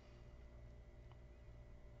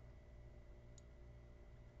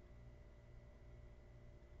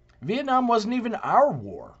 Vietnam wasn't even our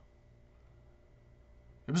war.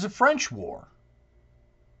 It was a French war.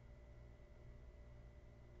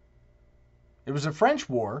 It was a French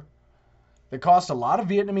war that cost a lot of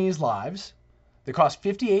Vietnamese lives, that cost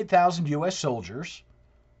 58,000 U.S. soldiers,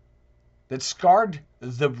 that scarred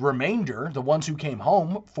the remainder, the ones who came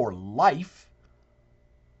home, for life.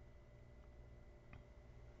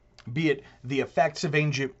 Be it the effects of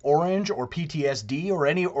Agent Orange or PTSD or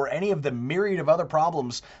any of the myriad of other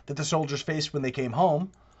problems that the soldiers faced when they came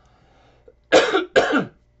home.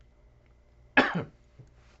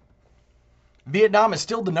 Vietnam is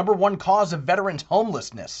still the #1 cause of veterans'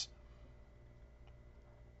 homelessness.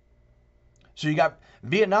 So you got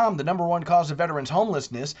Vietnam, the #1 cause of veterans'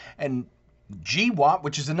 homelessness, and GWOT,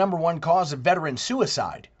 which is the #1 cause of veteran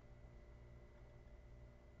suicide.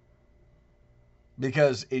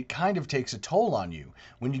 Because it kind of takes a toll on you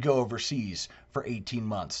when you go overseas for 18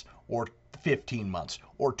 months or 15 months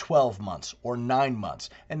or 12 months or 9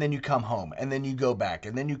 months, and then you come home, and then you go back,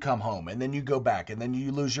 and then you come home, and then you go back, and then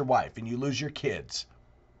you lose your wife and you lose your kids.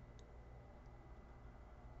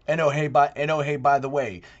 And oh hey, by the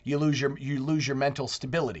way, you lose your mental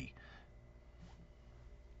stability.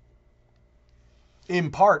 In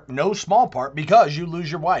part, no small part, because you lose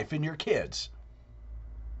your wife and your kids.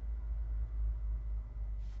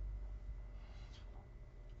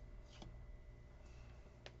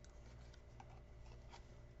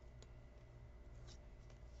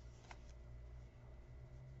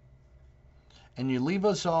 And you leave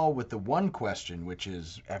us all with the one question, which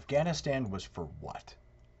is, Afghanistan was for what?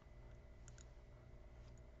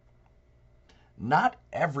 Not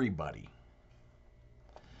everybody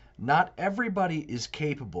is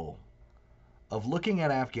capable of looking at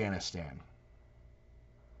Afghanistan,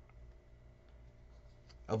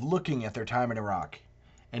 of looking at their time in Iraq,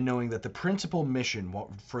 and knowing that the principal mission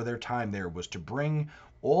for their time there was to bring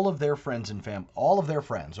all of their friends and family, all of their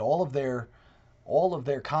friends, all of their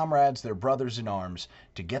comrades, their brothers in arms,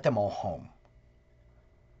 to get them all home.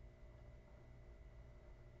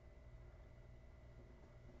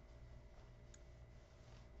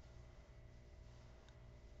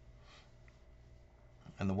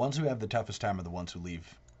 And the ones who have the toughest time are the ones who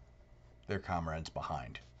leave their comrades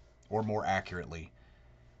behind. Or more accurately,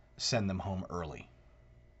 send them home early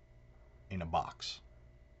in a box.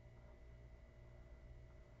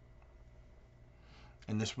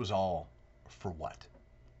 And this was all for what?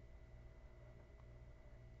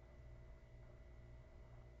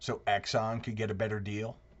 So Exxon could get a better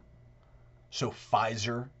deal? So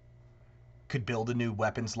Pfizer could build a new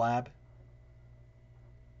weapons lab?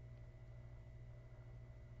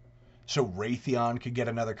 So Raytheon could get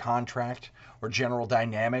another contract, or General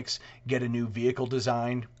Dynamics get a new vehicle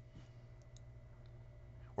design,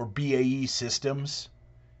 or BAE Systems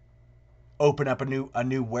open up a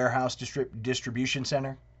new warehouse distribution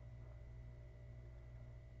center?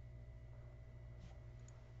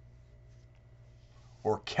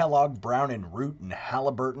 Or Kellogg, Brown and Root and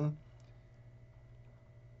Halliburton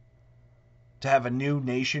to have a new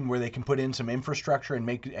nation where they can put in some infrastructure and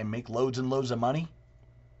make loads and loads of money?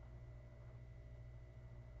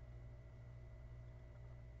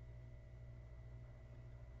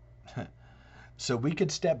 So we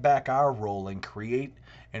could step back our role and create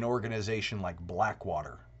an organization like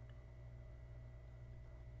Blackwater.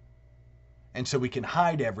 And so we can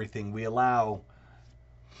hide everything. We allow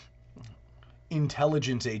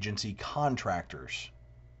intelligence agency contractors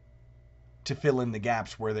to fill in the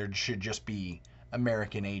gaps where there should just be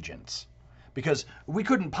American agents. Because we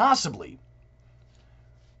couldn't possibly.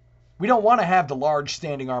 We don't want to have the large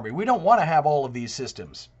standing army. We don't want to have all of these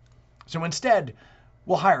systems. So instead,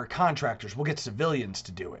 we'll hire contractors. We'll get civilians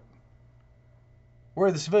to do it. Where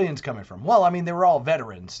are the civilians coming from? Well, I mean, they were all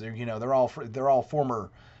veterans. They're all former,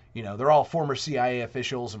 they're all former CIA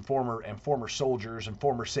officials and former soldiers and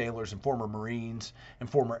former sailors and former Marines and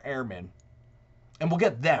former airmen. And we'll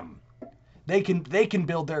get them. They can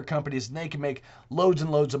build their companies, and they can make loads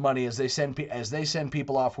and loads of money as they send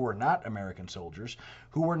people off who are not American soldiers,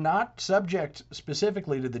 who are not subject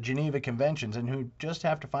specifically to the Geneva Conventions, and who just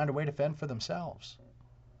have to find a way to fend for themselves.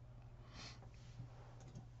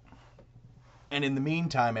 And in the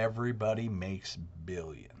meantime, everybody makes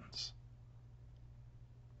billions.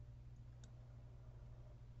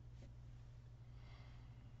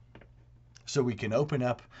 So we can open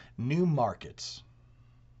up new markets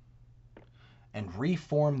and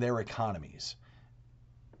reform their economies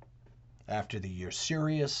after the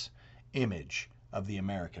usurious image of the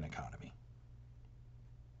American economy.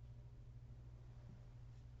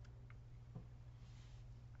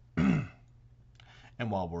 And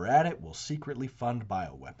while we're at it, we'll secretly fund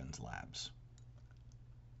bioweapons labs.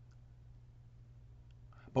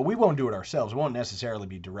 But we won't do it ourselves. It won't necessarily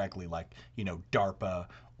be directly like, DARPA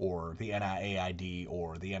or the NIAID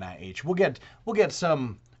or the NIH. We'll get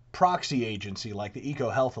some proxy agency like the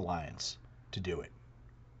EcoHealth Alliance to do it.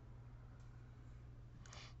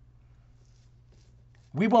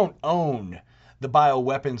 We won't own the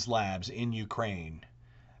bioweapons labs in Ukraine.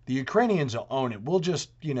 The Ukrainians will own it. We'll just,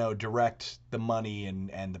 direct the money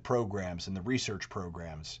and the programs and the research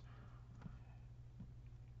programs.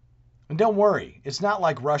 And don't worry, it's not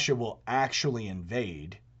like Russia will actually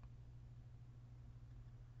invade.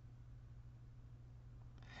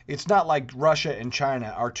 It's not like Russia and China,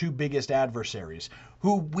 our two biggest adversaries,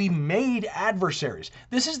 who we made adversaries.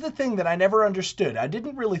 This is the thing that I never understood. I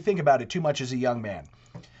didn't really think about it too much as a young man.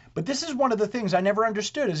 But this is one of the things I never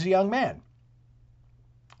understood as a young man.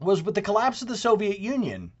 Was with the collapse of the Soviet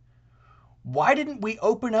Union, why didn't we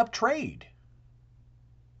open up trade?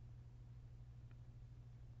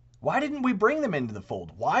 Why didn't we bring them into the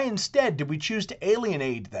fold? Why instead did we choose to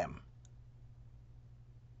alienate them?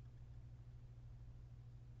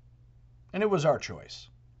 And it was our choice.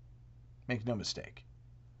 Make no mistake.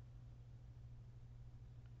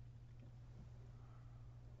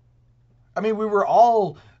 I mean, we were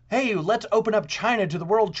all, hey, let's open up China to the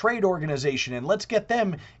World Trade Organization and let's get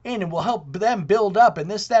them in and we'll help them build up and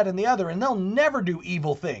this, that, and the other, and they'll never do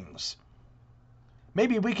evil things.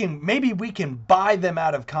 Maybe we can buy them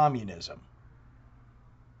out of communism.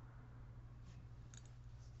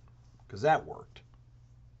 Because that worked.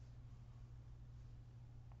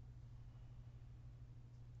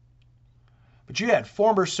 But you had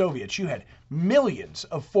former Soviets, you had millions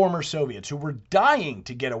of former Soviets who were dying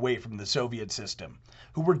to get away from the Soviet system,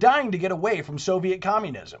 who were dying to get away from Soviet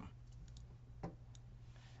communism.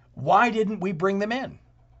 Why didn't we bring them in?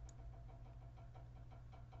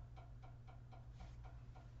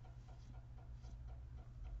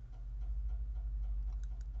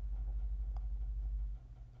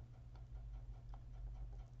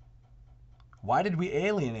 Why did we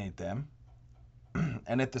alienate them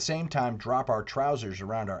and at the same time drop our trousers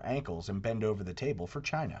around our ankles and bend over the table for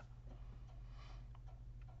China?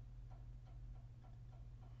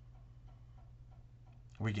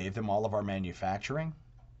 We gave them all of our manufacturing.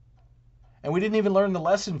 And we didn't even learn the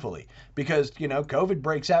lesson fully because, COVID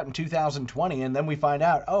breaks out in 2020 and then we find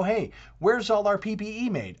out, oh, hey, where's all our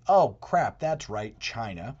PPE made? Oh, crap, that's right,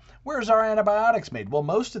 China. Where's our antibiotics made? Well,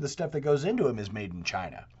 most of the stuff that goes into them is made in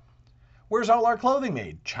China. Where's all our clothing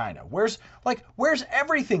made? China. Where's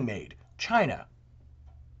everything made? China.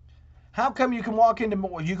 How come you can walk into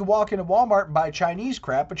Walmart and buy Chinese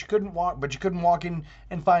crap, but you couldn't walk in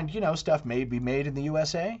and find, stuff made in the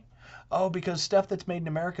USA? Oh, because stuff that's made in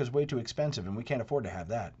America is way too expensive and we can't afford to have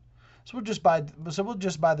that. So we'll just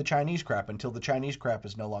buy the Chinese crap until the Chinese crap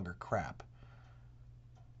is no longer crap.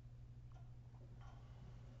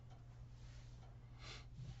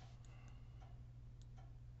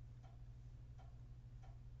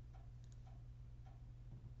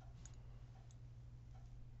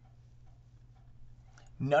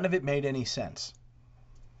 None of it made any sense.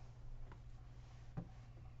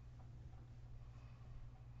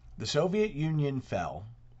 The Soviet Union fell,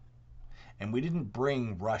 and we didn't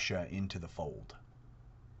bring Russia into the fold.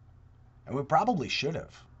 And we probably should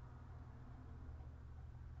have.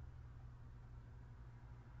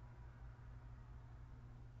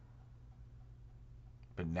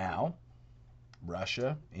 But now,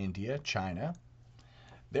 Russia, India, China,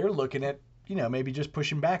 they're looking at, maybe just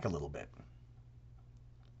pushing back a little bit.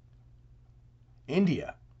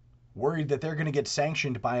 India, worried that they're going to get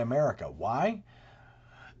sanctioned by America. Why?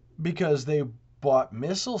 Because they bought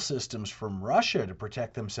missile systems from Russia to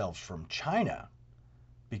protect themselves from China.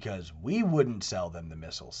 Because we wouldn't sell them the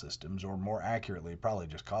missile systems, or more accurately, it probably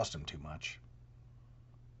just cost them too much.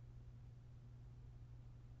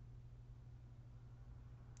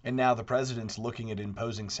 And now the president's looking at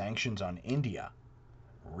imposing sanctions on India.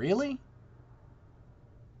 Really?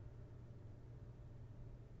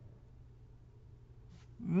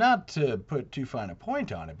 Not to put too fine a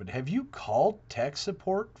point on it, but have you called tech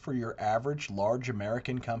support for your average large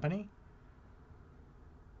American company?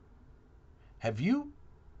 Have you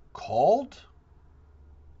called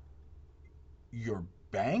your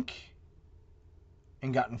bank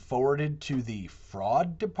and gotten forwarded to the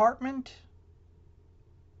fraud department?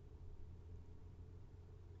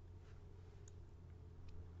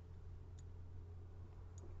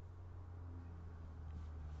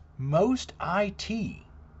 Most IT,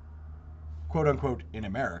 quote unquote, in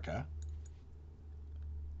America,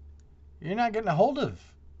 you're not getting a hold of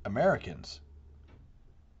Americans.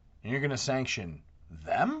 And you're going to sanction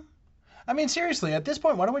them? I mean, seriously, at this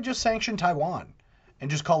point, why don't we just sanction Taiwan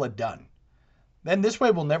and just call it done? Then this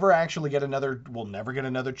way we'll never get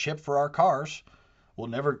another chip for our cars. We'll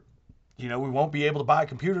never, we won't be able to buy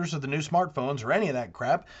computers or the new smartphones or any of that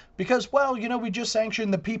crap because, we just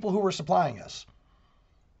sanctioned the people who were supplying us.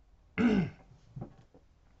 We're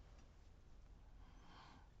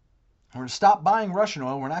going to stop buying Russian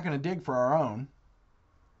oil. We're not going to dig for our own.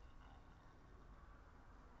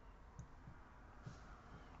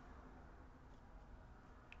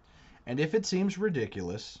 And if it seems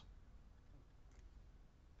ridiculous,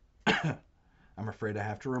 I'm afraid I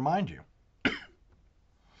have to remind you.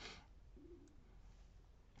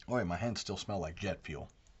 Oh, yeah, my hands still smell like jet fuel.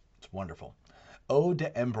 It's wonderful. Eau de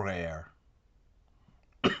Embraer.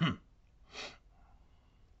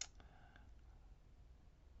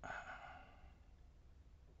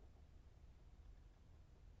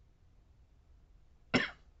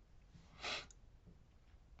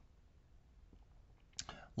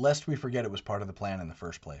 Lest we forget it was part of the plan in the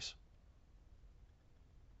first place.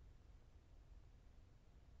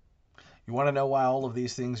 You want to know why all of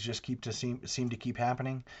these things just seem to keep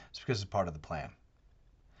happening? It's because it's part of the plan.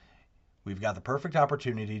 We've got the perfect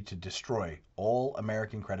opportunity to destroy all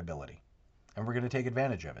American credibility, and we're going to take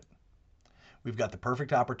advantage of it. we've got the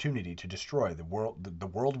perfect opportunity to destroy the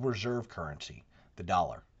world reserve currency, the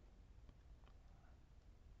dollar.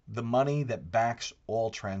 The money that backs all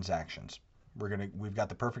transactions. We've got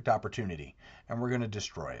the perfect opportunity, and we're going to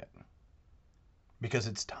destroy it. Because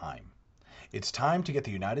it's time. It's time to get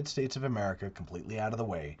the United States of America completely out of the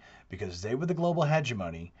way, because they were the global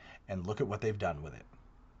hegemony, and look at what they've done with it.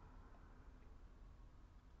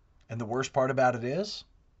 And the worst part about it is,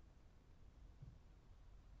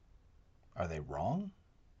 are they wrong?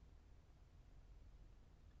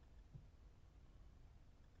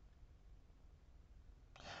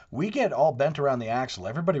 We get all bent around the axle.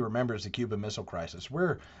 Everybody remembers the Cuban Missile Crisis.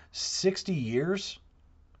 We're 60 years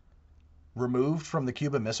removed from the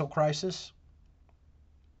Cuban Missile Crisis.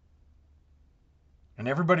 And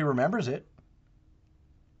everybody remembers it.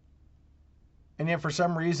 And yet, for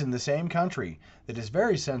some reason, the same country that is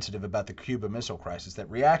very sensitive about the Cuban Missile Crisis, that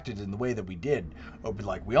reacted in the way that we did,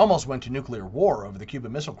 like we almost went to nuclear war over the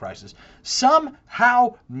Cuban Missile Crisis,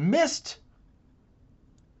 somehow missed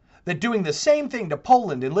that doing the same thing to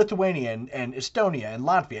Poland and Lithuania and Estonia and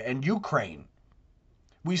Latvia and Ukraine,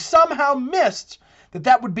 we somehow missed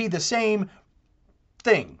that would be the same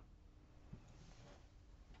thing.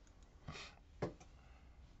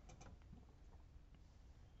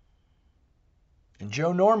 And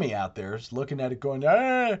Joe Normie out there is looking at it going,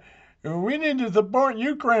 we need to support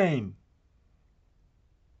Ukraine.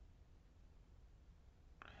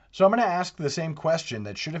 So I'm going to ask the same question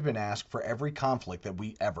that should have been asked for every conflict that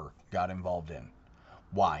we ever got involved in.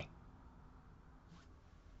 Why?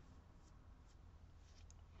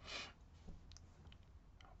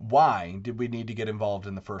 Why did we need to get involved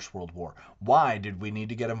in the First World War? Why did we need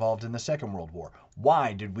to get involved in the Second World War?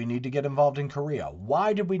 Why did we need to get involved in Korea?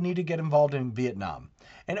 Why did we need to get involved in Vietnam?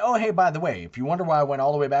 And oh, hey, by the way, if you wonder why I went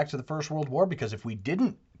all the way back to the First World War, because if we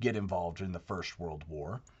didn't get involved in the First World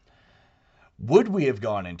War, would we have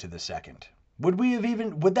gone into the second? Would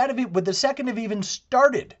the second have even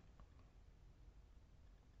started?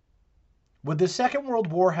 Would the Second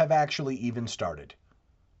World War have actually even started?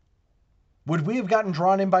 Would we have gotten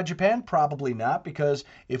drawn in by Japan? Probably not, because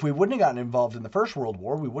if we wouldn't have gotten involved in the First World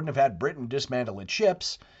War, we wouldn't have had Britain dismantle its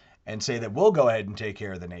ships and say that we'll go ahead and take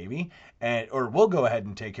care of the Navy, or we'll go ahead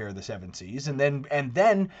and take care of the Seven Seas, and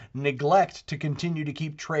then neglect to continue to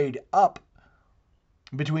keep trade up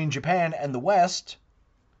between Japan and the West,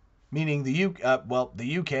 meaning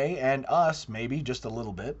the UK and us, maybe just a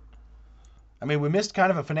little bit. I mean, we missed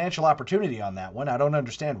kind of a financial opportunity on that one. I don't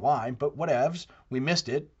understand why, but whatevs. We missed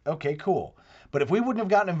it. Okay, cool. But if we wouldn't have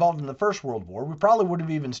gotten involved in the First World War, we probably wouldn't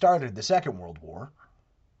have even started the Second World War.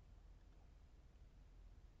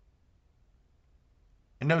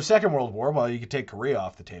 And no Second World War, well, you could take Korea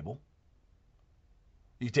off the table.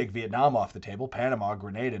 You could take Vietnam off the table, Panama,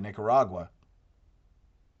 Grenada, Nicaragua.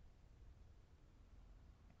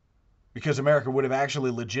 Because America would have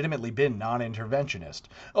actually legitimately been non-interventionist.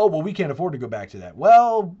 Oh, well, we can't afford to go back to that.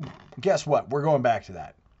 Well, guess what? We're going back to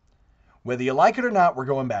that. Whether you like it or not, we're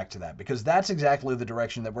going back to that, because that's exactly the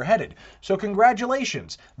direction that we're headed. So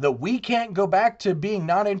congratulations. The we can't go back to being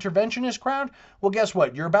non-interventionist crowd, well, guess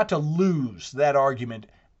what? You're about to lose that argument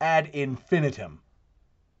ad infinitum.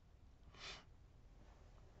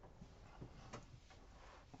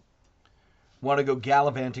 Want to go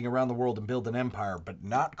gallivanting around the world and build an empire, but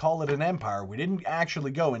not call it an empire. We didn't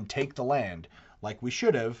actually go and take the land like we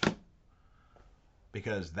should have,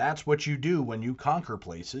 because that's what you do when you conquer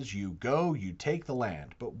places. You go, you take the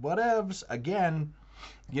land. But whatevs, again,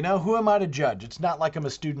 who am I to judge? It's not like I'm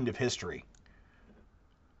a student of history.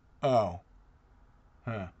 Oh.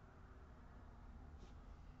 Huh.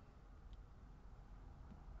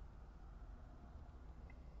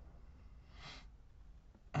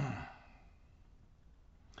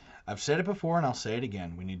 I've said it before and I'll say it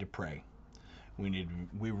again. We need to pray.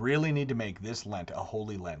 We really need to make this Lent a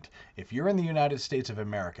holy Lent. If you're in the United States of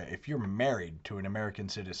America, if you're married to an American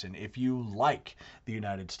citizen, if you like the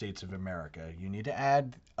United States of America, you need to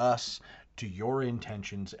add us to your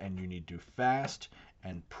intentions, and you need to fast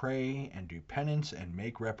and pray and do penance and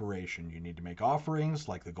make reparation. You need to make offerings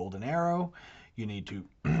like the golden arrow. You need to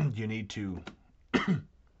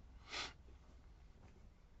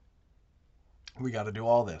we got to do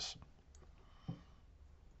all this.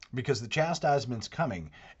 Because the chastisement's coming.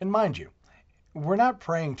 And mind you, we're not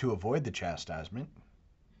praying to avoid the chastisement,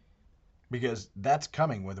 because that's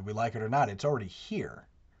coming whether we like it or not. It's already here.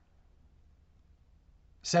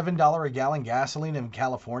 $7 a gallon gasoline in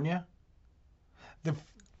California.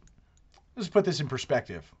 Let's put this in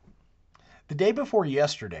perspective. The day before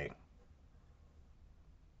yesterday,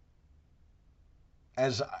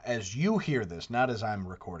 as you hear this, not as I'm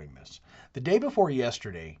recording this, the day before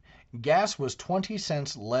yesterday, gas was 20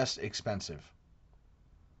 cents less expensive.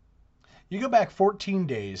 You go back 14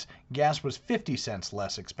 days, gas was 50 cents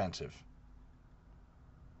less expensive.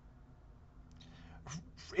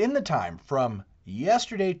 In the time from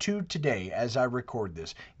yesterday to today, as I record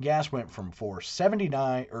this, gas went from from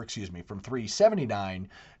 $3.79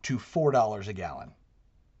 to $4 a gallon.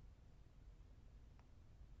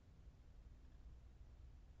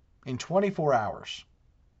 In 24 hours.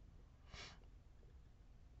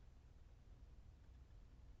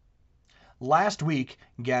 Last week,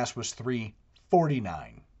 gas was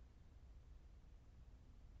 $3.49.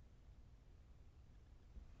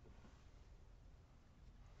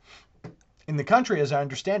 In the country, as I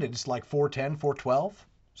understand it, it's like $4.10, $4.12,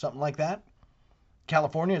 something like that.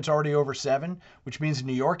 California, it's already over $7, which means in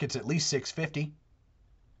New York, it's at least $6.50.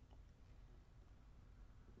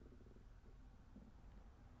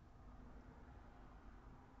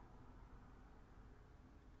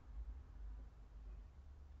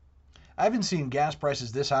 I haven't seen gas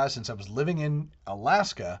prices this high since I was living in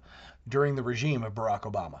Alaska during the regime of Barack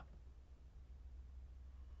Obama.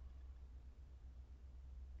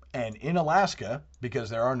 And in Alaska, because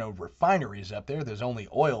there are no refineries up there, there's only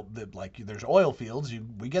oil, there's oil fields.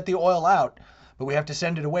 We get the oil out, but we have to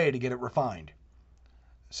send it away to get it refined.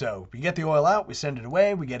 So we get the oil out, we send it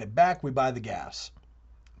away, we get it back, we buy the gas.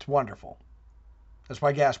 It's wonderful. That's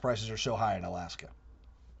why gas prices are so high in Alaska.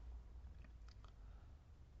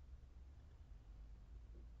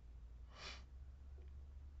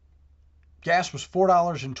 Gas was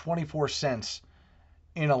 $4.24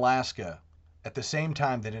 in Alaska at the same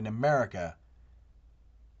time that in America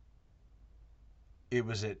it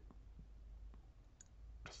was at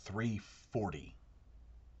 $3.40,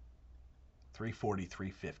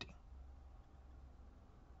 $3.50.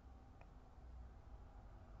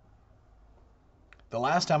 The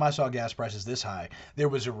last time I saw gas prices this high, there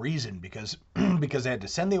was a reason, because they had to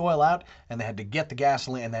send the oil out and they had to get the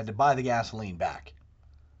gasoline and they had to buy the gasoline back.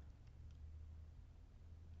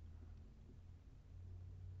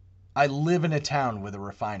 I live in a town with a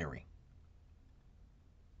refinery.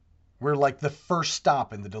 We're like the first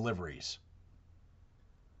stop in the deliveries.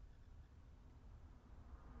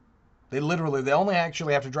 They only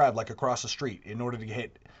actually have to drive like across the street in order to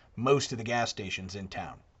hit most of the gas stations in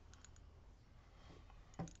town.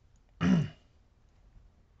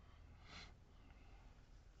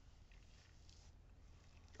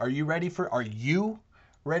 Are you ready for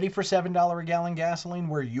 $7 a gallon gasoline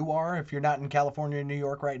where you are if you're not in California or New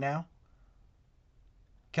York right now?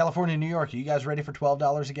 California and New York, are you guys ready for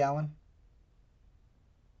 $12 a gallon?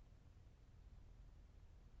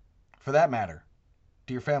 For that matter,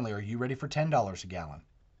 dear family, are you ready for $10 a gallon?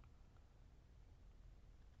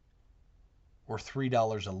 Or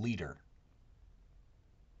 $3 a liter?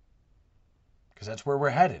 Because that's where we're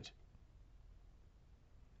headed.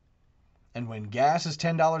 And when gas is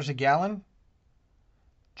 $10 a gallon,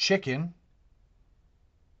 chicken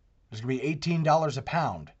is going to be $18 a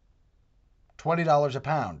pound, $20 a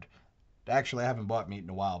pound. Actually, I haven't bought meat in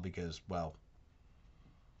a while because, well,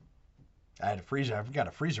 I've got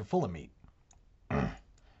a freezer full of meat. I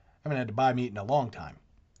haven't had to buy meat in a long time.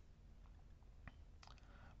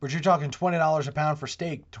 But you're talking $20 a pound for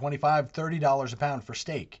steak, $25, $30 a pound for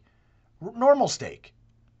steak. Normal steak.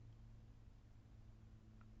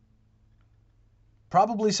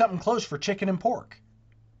 Probably something close for chicken and pork.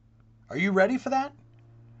 Are you ready for that?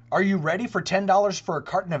 Are you ready for $10 for a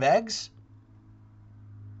carton of eggs?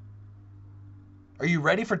 Are you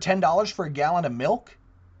ready for $10 for a gallon of milk?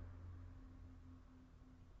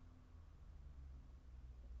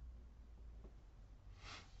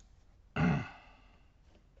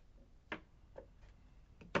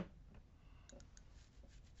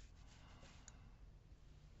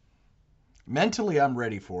 Mentally, I'm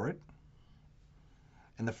ready for it.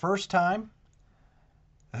 And the first time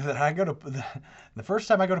I go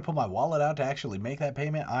to pull my wallet out to actually make that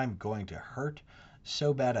payment, I'm going to hurt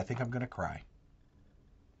so bad I think I'm going to cry.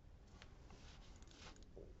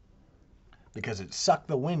 Because it sucked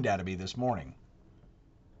the wind out of me this morning.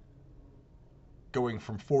 Going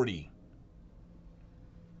from $40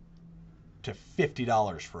 to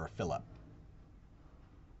 $50 for a fill-up.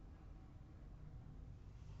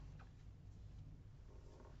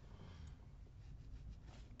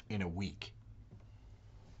 In a week.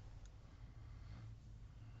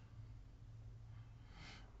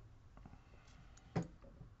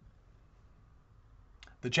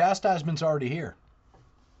 The chastisement's already here.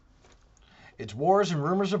 It's wars and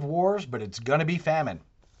rumors of wars, but it's gonna be famine.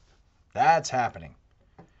 That's happening.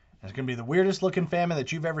 It's going to be the weirdest looking famine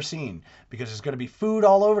that you've ever seen because there's going to be food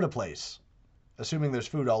all over the place. Assuming there's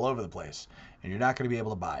food all over the place. And you're not going to be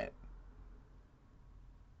able to buy it.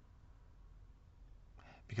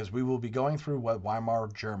 Because we will be going through what Weimar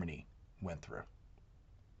Germany went through.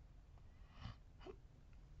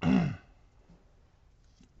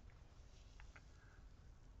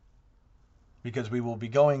 Because we will be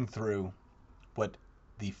going through what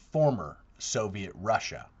the former Soviet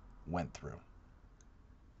Russia went through.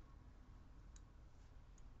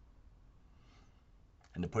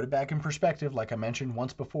 And to put it back in perspective, like I mentioned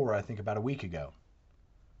once before, I think about a week ago.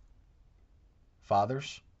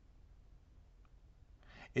 Fathers,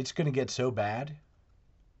 it's going to get so bad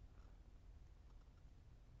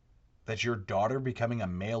that your daughter becoming a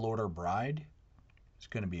mail order bride is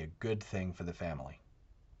going to be a good thing for the family.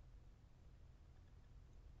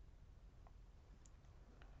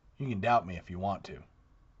 You can doubt me if you want to.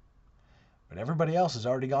 But everybody else has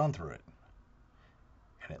already gone through it.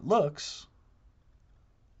 And it looks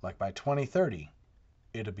like by 2030,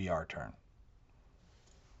 it'll be our turn.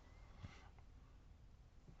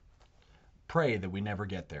 Pray that we never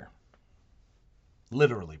get there.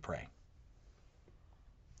 Literally pray.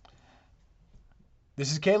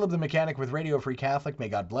 This is Caleb the Mechanic with Radio Free Catholic. May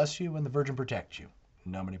God bless you and the Virgin protect you.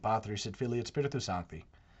 In nomine Patris et Filii et Spiritus Sancti.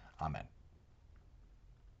 Amen.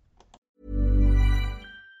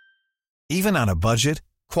 Even on a budget,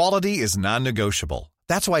 quality is non-negotiable.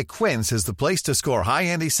 That's why Quince is the place to score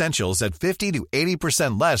high-end essentials at 50 to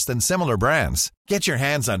 80% less than similar brands. Get your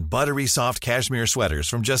hands on buttery soft cashmere sweaters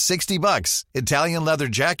from just $60, Italian leather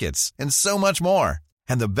jackets, and so much more.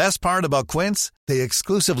 And the best part about Quince, they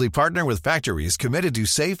exclusively partner with factories committed to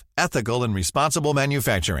safe, ethical, and responsible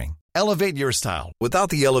manufacturing. Elevate your style without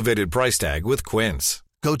the elevated price tag with Quince.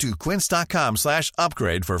 Go to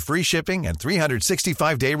quince.com/upgrade for free shipping and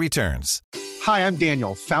 365-day returns. Hi, I'm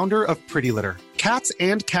Daniel, founder of Pretty Litter. Cats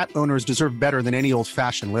and cat owners deserve better than any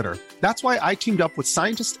old-fashioned litter. That's why I teamed up with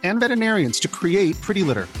scientists and veterinarians to create Pretty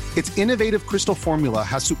Litter. Its innovative crystal formula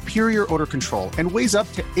has superior odor control and weighs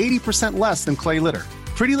up to 80% less than clay litter.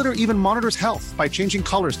 Pretty Litter even monitors health by changing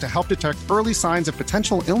colors to help detect early signs of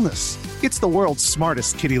potential illness. It's the world's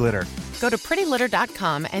smartest kitty litter. Go to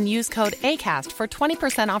prettylitter.com and use code ACAST for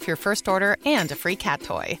 20% off your first order and a free cat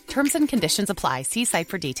toy. Terms and conditions apply. See site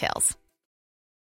for details.